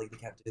 blah, blah. Like, they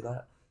can't do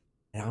that.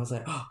 And I was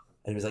like, oh.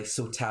 And it was like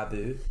so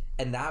taboo.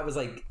 And that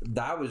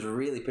was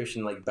really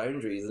pushing like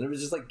boundaries. And it was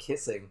just like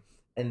kissing.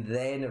 And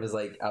then it was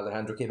like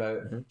Alejandro came out.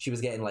 Mm-hmm. She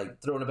was getting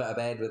like thrown about of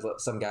bed with like,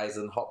 some guys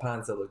in hot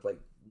pants that looked like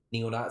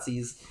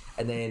neo-Nazis.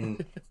 And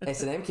then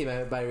S&M came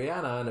out by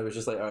Rihanna, and it was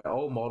just like, all right,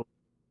 all model.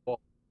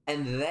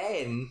 And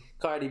then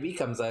Cardi B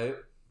comes out,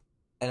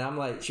 and I'm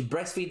like, she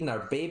breastfeeding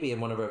our baby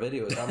in one of her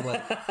videos. I'm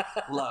like,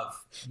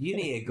 love, you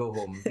need to go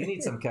home. You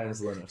need some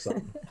counseling or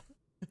something.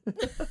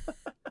 At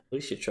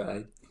least you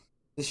tried.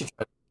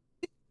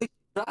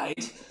 Tried?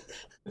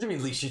 What do you mean,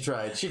 at least she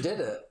tried? She did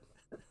it.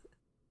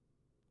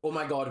 Oh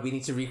my god, we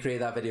need to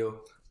recreate that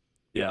video.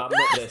 Yeah, I'm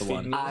not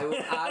breastfeeding. I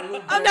would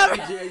I'm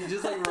not. you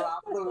just like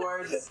rap the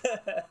words.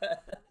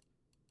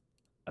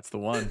 That's the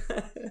one.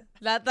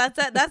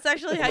 That's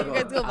actually how Oh you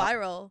my guys go God.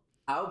 viral.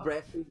 I'll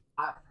breastfeed.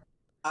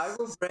 I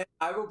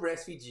will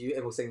breastfeed you,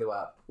 and we'll sing the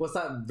WAP. What's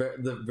that?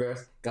 The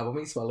verse? Gobble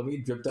me, swallow me,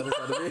 drip down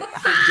inside of me,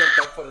 jump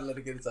up, put a little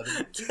bit inside of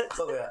me.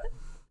 Something like that.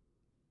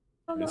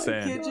 Just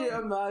saying. Could you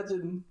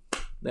imagine?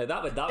 No,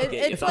 that would get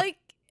you.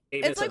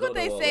 It's like what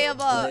they say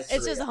about it's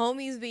Literally. just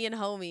homies being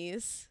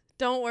homies.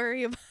 Don't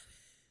worry about.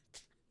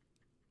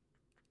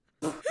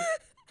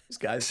 These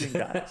guys being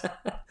guys.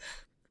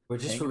 We're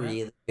just Hang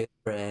really good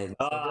friends.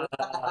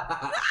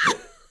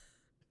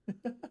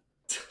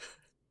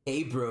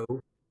 Hey, bro,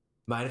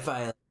 mind if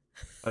I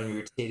on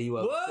your titty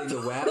while sing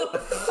the WAP?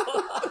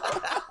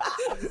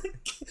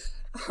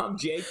 I'm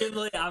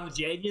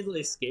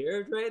genuinely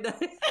scared right now.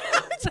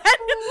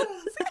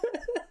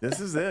 This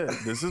is it.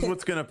 This is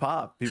what's gonna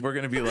pop. People are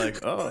gonna be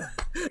like, "Oh,"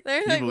 They're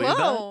you like, believe that?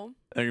 whoa.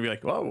 they're gonna be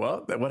like, "Whoa,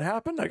 well, what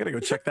happened? I gotta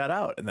go check that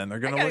out." And then they're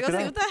I gonna gotta look go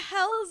it see up, what the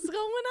hell is going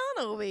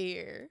on over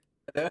here.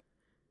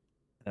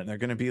 and they're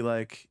gonna be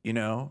like, you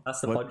know, That's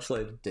the what-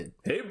 punchline.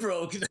 Hey,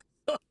 bro.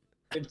 Oh,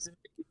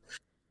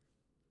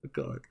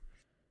 God.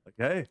 like,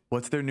 hey,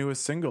 what's their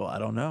newest single? I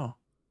don't know.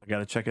 I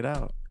gotta check it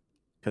out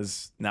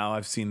because now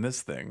I've seen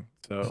this thing,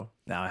 so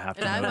now I have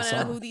to And I know the want to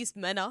know song. who these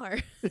men are.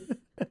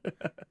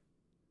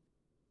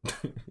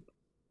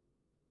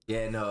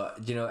 Yeah, no,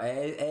 you know,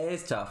 it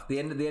is tough. The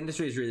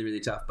industry is really,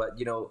 really tough, but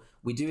you know,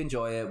 we do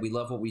enjoy it. We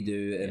love what we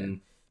do, and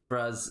for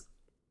us,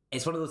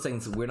 it's one of those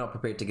things we're not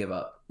prepared to give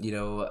up. You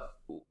know,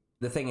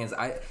 the thing is,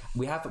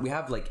 we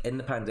have like in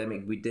the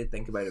pandemic, we did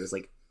think about it. It was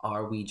like,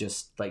 are we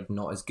just like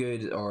not as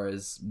good or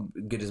as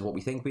good as what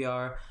we think we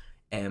are?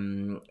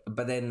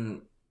 But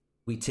then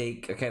we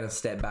take a kind of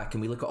step back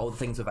and we look at all the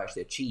things we've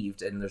actually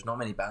achieved, and there's not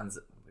many bands.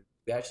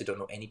 We actually don't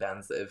know any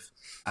bands that have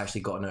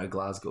actually gotten out of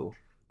Glasgow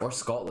or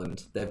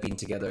Scotland that have been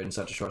together in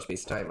such a short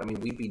space of time. I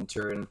mean, we've been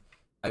touring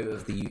out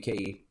of the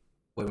UK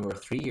when we were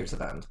 3 years a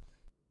band,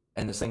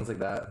 and there's things like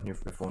that. Your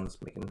phone's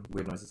making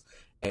weird noises,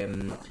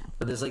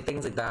 but there's like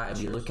things like that, and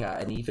you look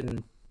at, and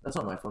even that's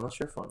not my phone, that's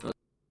your phone.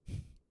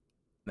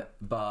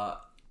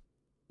 But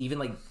even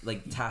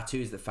like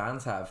tattoos that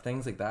fans have,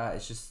 things like that.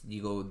 It's just,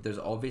 you go,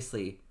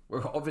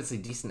 we're obviously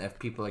decent if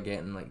people are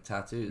getting like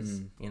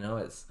tattoos. You know,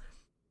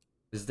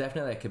 there's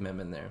definitely a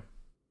commitment there.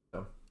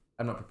 So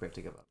I'm not prepared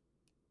to give up.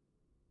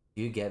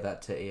 You get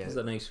that titty out. That's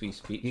a nice wee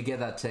speech. You get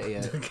that titty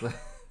out.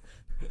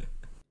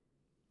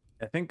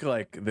 I think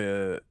like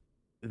the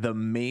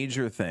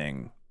major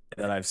thing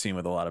that I've seen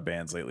with a lot of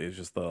bands lately is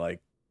just the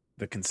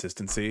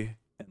consistency.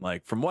 And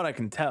like from what I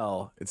can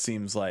tell, it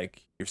seems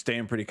like you're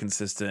staying pretty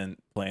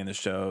consistent, playing the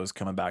shows,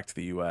 coming back to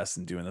the US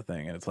and doing the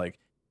thing. And it's like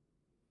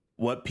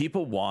what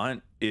people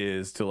want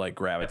is to like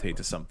gravitate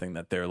to something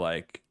that they're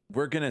like,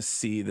 we're going to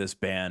see this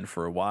band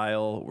for a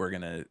while. We're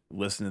going to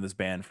listen to this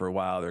band for a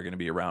while. They're going to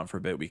be around for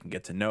a bit. We can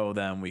get to know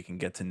them. We can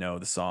get to know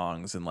the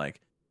songs, and like,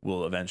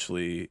 we'll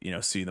eventually, you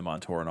know, see them on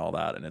tour and all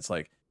that. And it's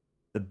like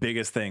the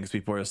biggest thing is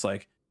people are just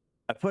like,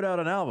 I put out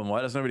an album.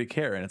 Why does nobody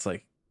care? And it's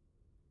like,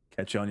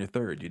 catch you on your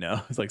third, you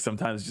know? It's like,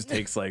 sometimes it just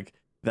takes like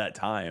that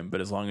time. But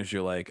as long as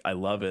you're like, I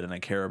love it and I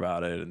care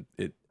about it, and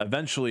it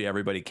eventually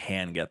everybody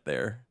can get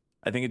there.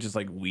 I think it just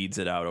like weeds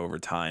it out over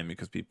time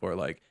because people are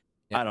like,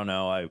 I don't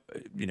know.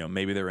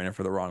 Maybe they're in it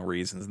for the wrong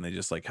reasons and they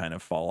just like kind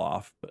of fall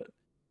off, but it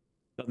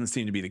doesn't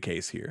seem to be the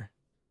case here.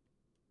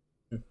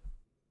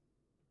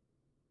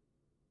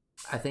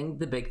 I think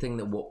the big thing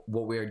that what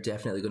we're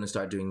definitely going to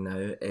start doing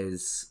now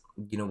is,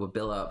 you know, we'll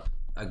build up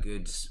a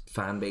good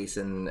fan base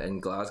in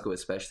Glasgow,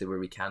 especially where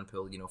we can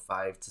pull, you know,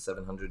 500 to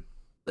 700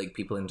 like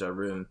people into a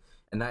room,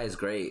 and that is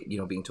great, you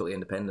know, being totally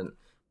independent.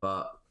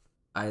 But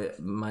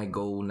my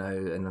goal now,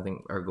 and I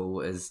think our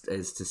goal is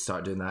to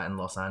start doing that in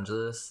Los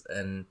Angeles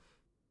and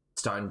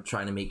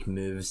trying to make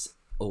moves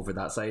over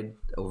that side,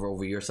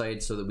 over your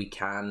side, so that we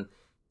can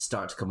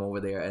start to come over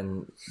there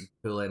and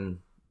pull in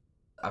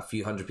a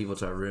few hundred people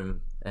to our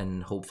room,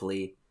 and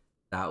hopefully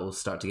that will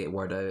start to get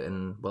word out,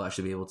 and we'll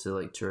actually be able to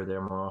like tour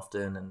there more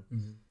often, and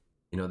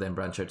you know, then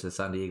branch out to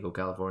San Diego,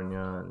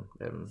 California,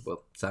 and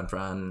well, San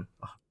Fran.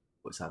 Oh,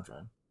 what's San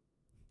Fran?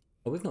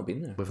 Oh, we've not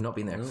been there. We've not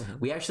been there. No.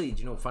 We actually,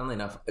 you know, funnily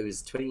enough, it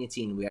was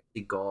 2018. We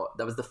actually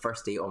that was the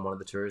first date on one of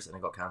the tours, and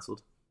it got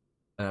cancelled.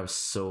 And I was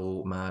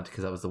so mad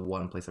because that was the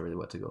one place I really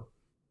wanted to go.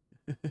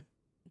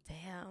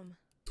 Damn.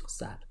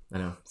 Sad. I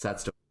know, sad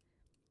story.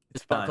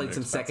 fine, I played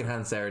some expensive.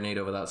 secondhand serenade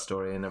over that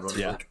story, and everyone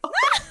was like, oh.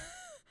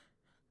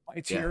 My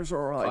tears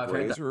are like I've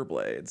heard that. razor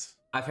blades.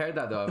 I've heard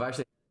that though. I've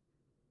actually.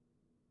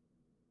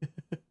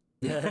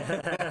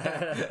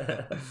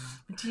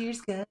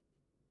 Tears got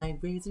my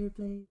razor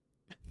blade.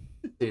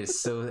 It's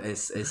so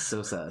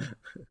sad.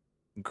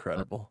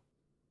 Incredible.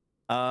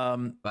 But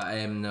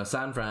no,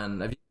 San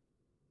Fran. Have you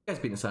guys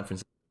been to San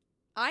Francisco?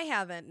 I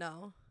haven't.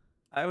 No.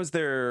 I was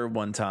there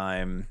one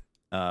time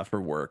for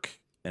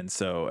work, and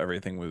so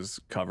everything was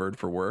covered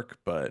for work.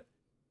 But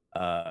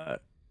I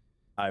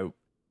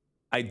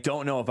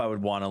don't know if I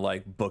would want to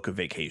like book a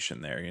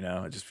vacation there. You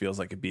know, it just feels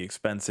like it'd be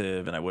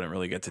expensive, and I wouldn't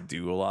really get to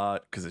do a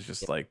lot because it's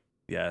just like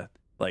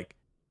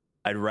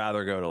I'd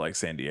rather go to like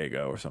San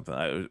Diego or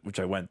something. Which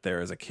I went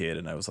there as a kid,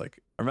 and I was like,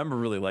 I remember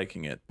really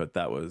liking it, but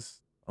that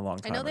was a long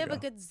time I know they ago. have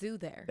a good zoo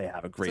there. They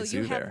have a great so zoo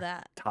you have there.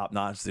 that.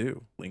 Top-notch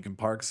zoo. Lincoln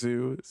Park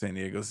Zoo, San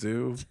Diego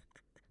Zoo.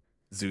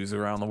 Zoos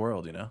around the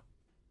world, you know?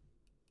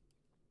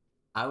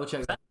 I will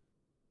check that.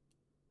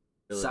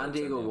 San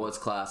Diego was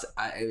class.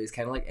 It was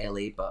kind of like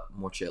LA, but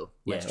more chill.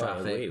 Less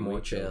traffic, more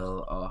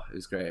chill. Oh, it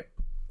was great.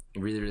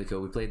 Really, really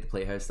cool. We played the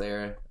Playhouse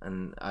there,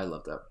 and I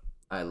loved that.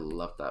 I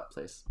loved that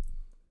place.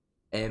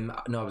 No,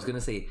 I was gonna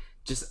say,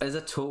 just as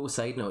a total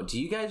side note, do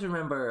you guys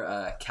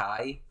remember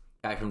Kai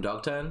from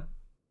Dogtown?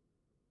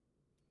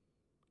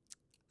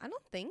 I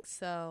don't think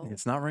so.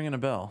 It's not ringing a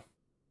bell.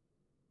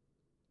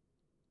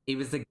 He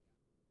was the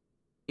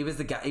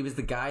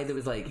guy that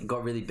was like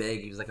got really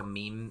big. He was like a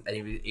meme,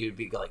 and he would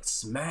be like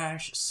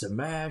smash,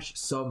 smash,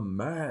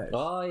 smash.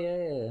 Oh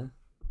yeah.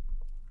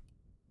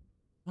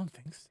 I don't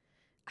think so.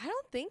 I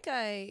don't think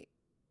I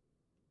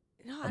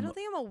don't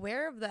think I'm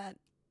aware of that.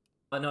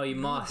 I know you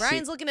must.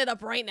 Brian's looking it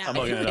up right now. I'm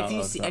looking it up.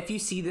 If you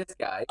see this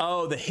guy,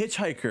 Oh, the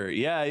hitchhiker.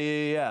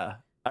 Yeah.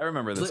 I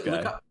remember this guy.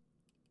 look up.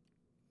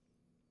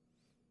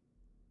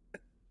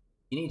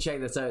 You need to check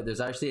this out. There's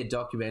actually a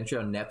documentary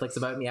on Netflix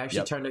about him. He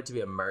actually turned out to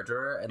be a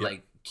murderer and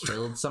like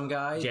killed some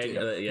guy.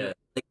 Yeah.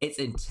 Like, it's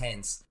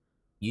intense.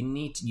 You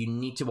need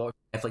to watch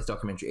the Netflix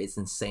documentary. It's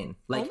insane.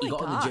 Like, Oh he my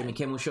got on the God. Jimmy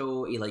Kimmel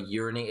show. He like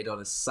urinated on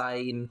his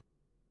sign.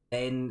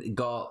 Then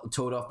got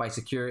towed off by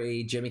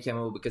security. Jimmy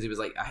Kimmel, because he was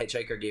like a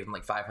hitchhiker, gave him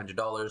like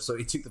 $500. So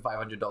he took the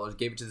 $500,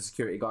 gave it to the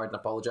security guard, and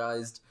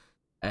apologized.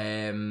 Oh,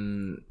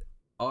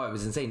 it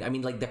was insane. I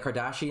mean, like the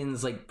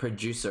Kardashians, like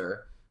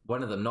producer,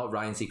 one of them, not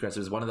Ryan Seacrest, it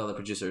was one of the other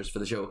producers for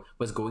the show,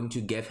 was going to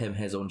give him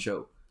his own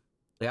show.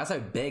 Like, that's how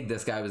big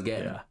this guy was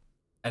getting. Yeah.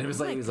 And it was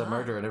Oh like my he was a God.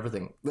 murderer and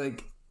everything.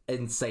 Like,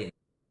 insane.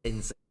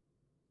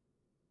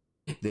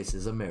 This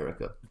is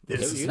America. You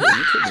This is- told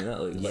me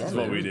that like Yeah,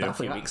 what we it was do. a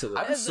few weeks ago.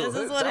 I was This so is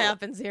what hooked.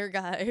 happens here,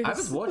 guys. I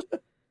was watching.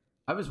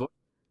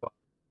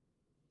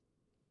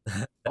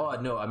 Oh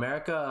no,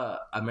 America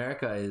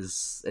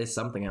is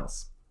something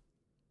else.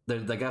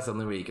 There's, I guess, the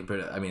only way you can put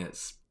it. I mean,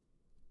 it's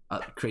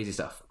crazy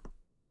stuff.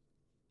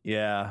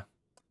 Yeah.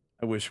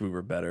 I wish we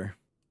were better,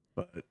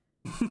 but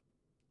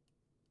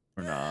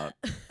we're not.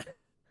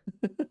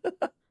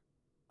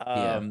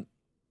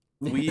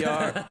 We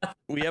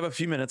have a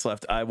few minutes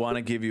left. I want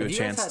to give you a Have you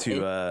guys chance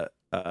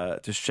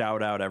to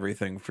shout out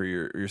everything for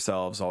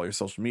yourselves, all your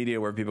social media,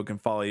 where people can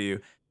follow you,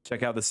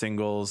 check out the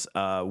singles,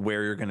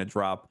 where you're going to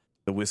drop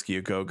the Whiskey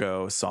A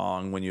Go-Go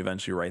song when you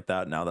eventually write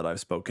that, now that I've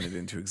spoken it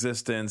into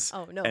existence.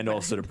 Oh, no, and Brian.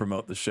 also to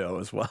promote the show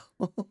as well.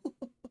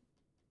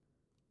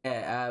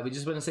 Yeah, we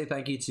just want to say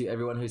thank you to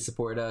everyone who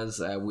supported us.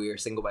 We're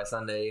Single by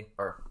Sunday,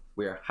 or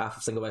we're half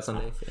of Single by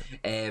Sunday.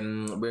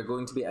 We're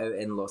going to be out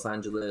in Los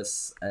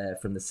Angeles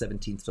from the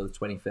 17th to the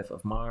 25th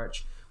of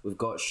March. We've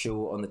got a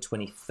show on the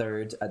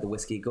 23rd at the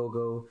Whiskey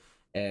Go-Go.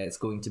 It's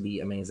going to be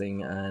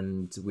amazing,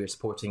 and we're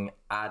supporting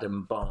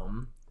Adam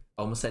Bomb.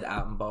 I almost said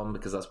Atom Bomb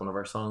because that's one of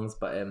our songs,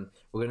 but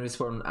we're going to be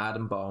supporting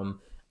Adam Bomb,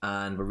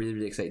 and we're really,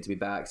 really excited to be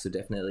back. So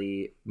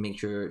definitely make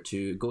sure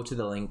to go to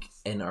the link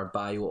in our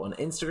bio on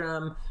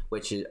Instagram,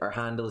 which is, our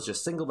handle is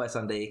just Single by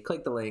Sunday.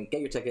 Click the link,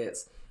 get your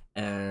tickets,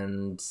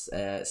 and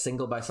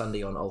Single by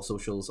Sunday on all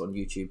socials, on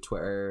YouTube,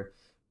 Twitter,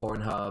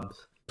 Pornhub,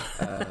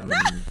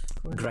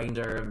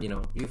 Grinder. You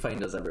know, you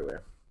find us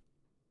everywhere.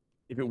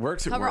 If it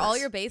works, it Cover works. all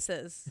your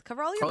bases.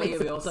 Cover all your Oh yeah,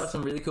 bases. we also have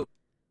some really cool.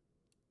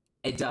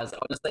 It does,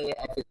 honestly.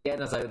 If it's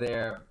getting us out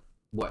there,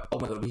 what? Oh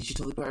my god, we should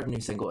totally put our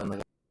new single in.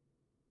 Like,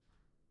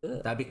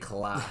 that'd be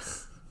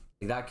class.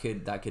 Like, that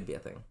could be a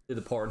thing. Do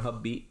the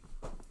Pornhub beat.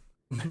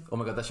 Oh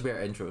my god, that should be our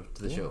intro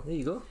to the show. There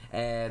you go.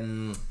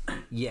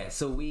 Yeah,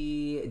 so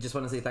we just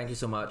want to say thank you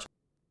so much.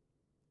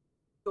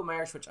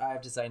 Merch, which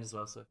I've designed as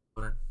well, so if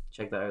you want to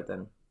check that out,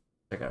 then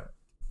check out.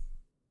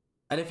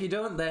 And if you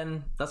don't,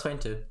 then that's fine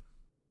too.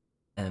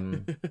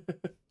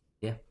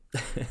 Yeah.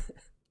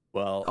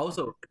 Well,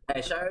 also,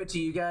 shout out to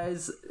you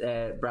guys,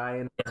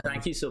 Brian.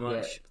 Thank you so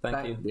much.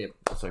 Thank you.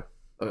 Yeah, sorry.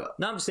 Oh,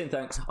 No, I'm just saying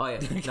thanks. oh yeah,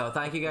 no,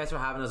 thank you guys for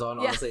having us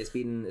on. Yeah. Honestly, it's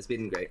been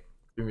great.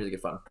 It's been really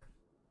good fun.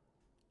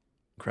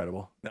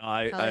 incredible. No,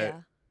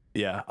 Hell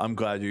yeah. I'm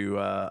glad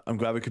I'm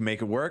glad we could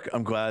make it work.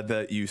 I'm glad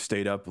that you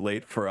stayed up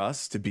late for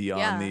us to be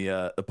on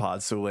the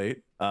pod so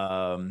late.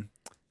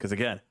 Because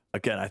again,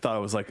 I thought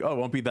it was like, oh, it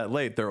won't be that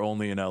late. They're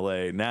only in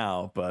LA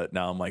now, but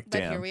now I'm like, But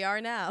damn. here we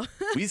are now.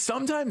 We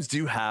sometimes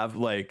do have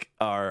like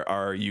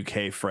our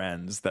UK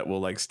friends that will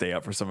like stay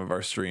up for some of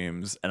our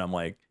streams, and I'm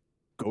like,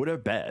 go to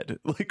bed.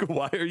 Like,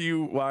 why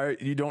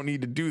you don't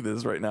need to do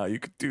this right now. You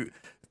could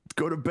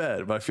go to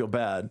bed, but I feel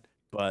bad.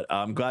 But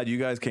I'm glad you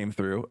guys came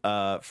through.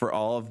 For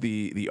all of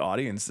the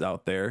audience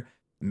out there,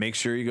 make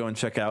sure you go and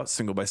check out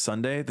Single by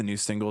Sunday. The new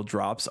single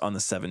drops on the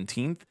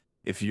 17th.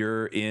 If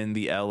you're in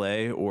the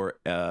LA or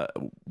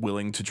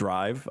willing to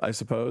drive, I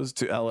suppose,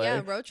 to LA.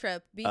 Yeah, road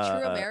trip. Be true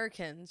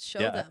Americans. Show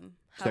them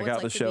how check it's out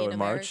like the to show be an in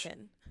March.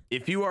 American.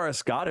 If you are a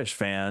Scottish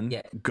fan,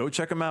 go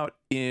check them out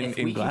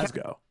in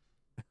Glasgow.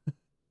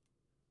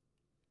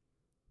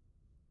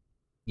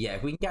 Yeah,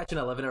 if we can catch an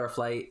 11-hour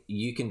flight,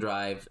 you can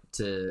drive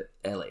to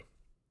LA.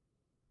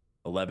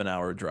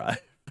 11-hour drive.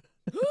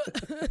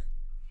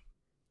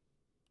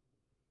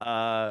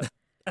 Well,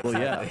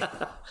 yeah.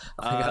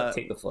 I gotta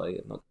take the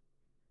flight.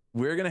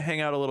 We're gonna hang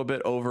out a little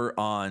bit over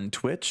on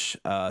Twitch.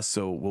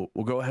 So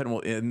we'll go ahead and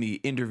we'll end the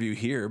interview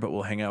here, but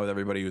we'll hang out with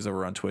everybody who's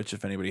over on Twitch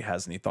if anybody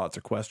has any thoughts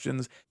or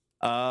questions.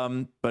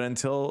 But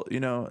until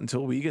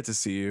we get to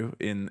see you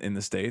in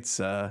the States,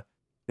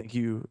 thank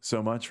you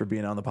so much for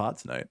being on the pod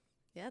tonight.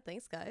 Yeah,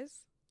 thanks, guys.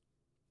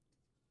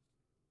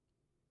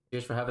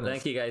 Cheers for having us.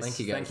 Thank you, guys. Thank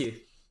you, guys. Thank you.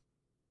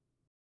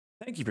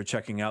 Thank you for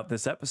checking out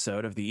this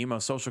episode of the Emo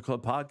Social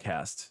Club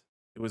podcast.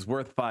 It was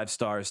worth 5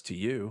 stars to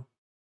you.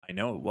 I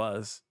know it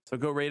was. So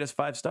go rate us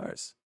 5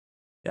 stars.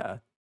 Yeah.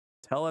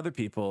 Tell other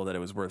people that it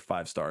was worth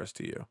 5 stars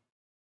to you.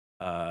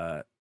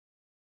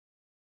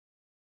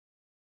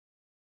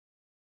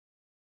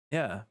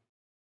 Yeah.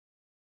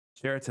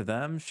 Share it to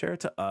them, share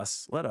it to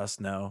us, let us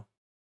know.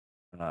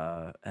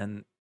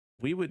 And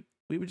we would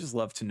just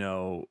love to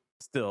know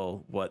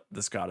still what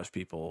the Scottish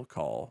people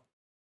call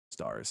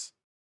stars.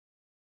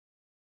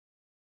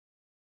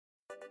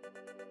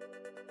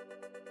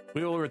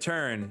 We will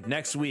return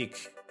next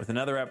week with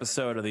another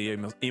episode of the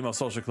Emo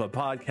Social Club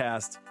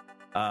podcast.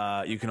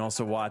 You can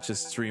also watch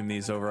us stream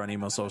these over on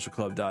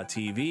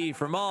emosocialclub.tv.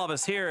 From all of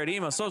us here at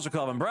Emo Social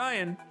Club, I'm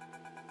Brian.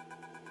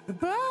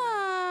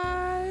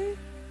 Goodbye.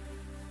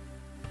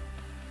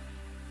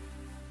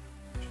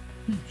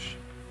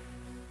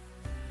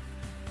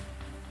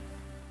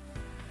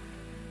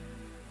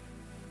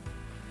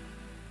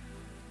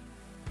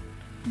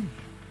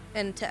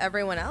 And to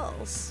everyone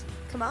else,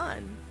 come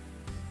on.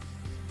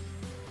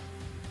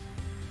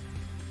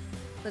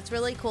 That's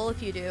really cool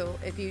if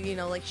you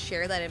like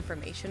share that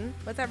information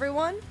with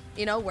everyone,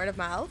 word of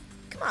mouth.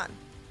 Come on.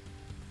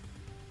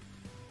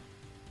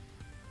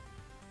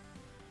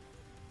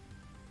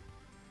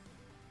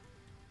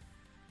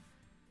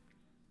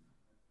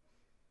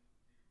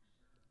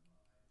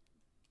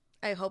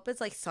 I hope it's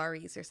like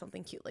sorries or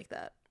something cute like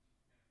that.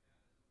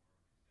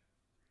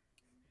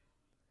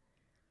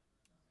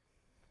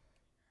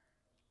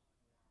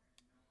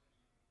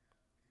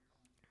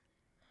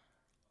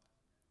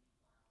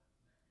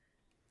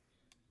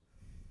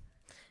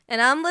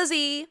 And I'm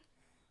Lizzie.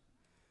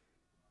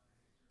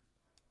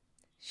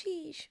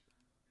 Sheesh.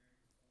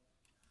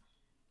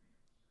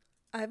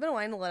 I've been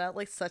wanting to let out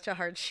like such a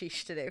hard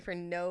sheesh today for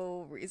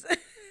no reason.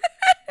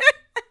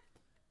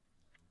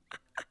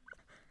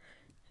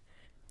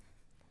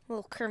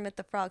 Little Kermit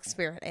the Frog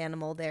spirit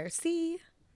animal there. See?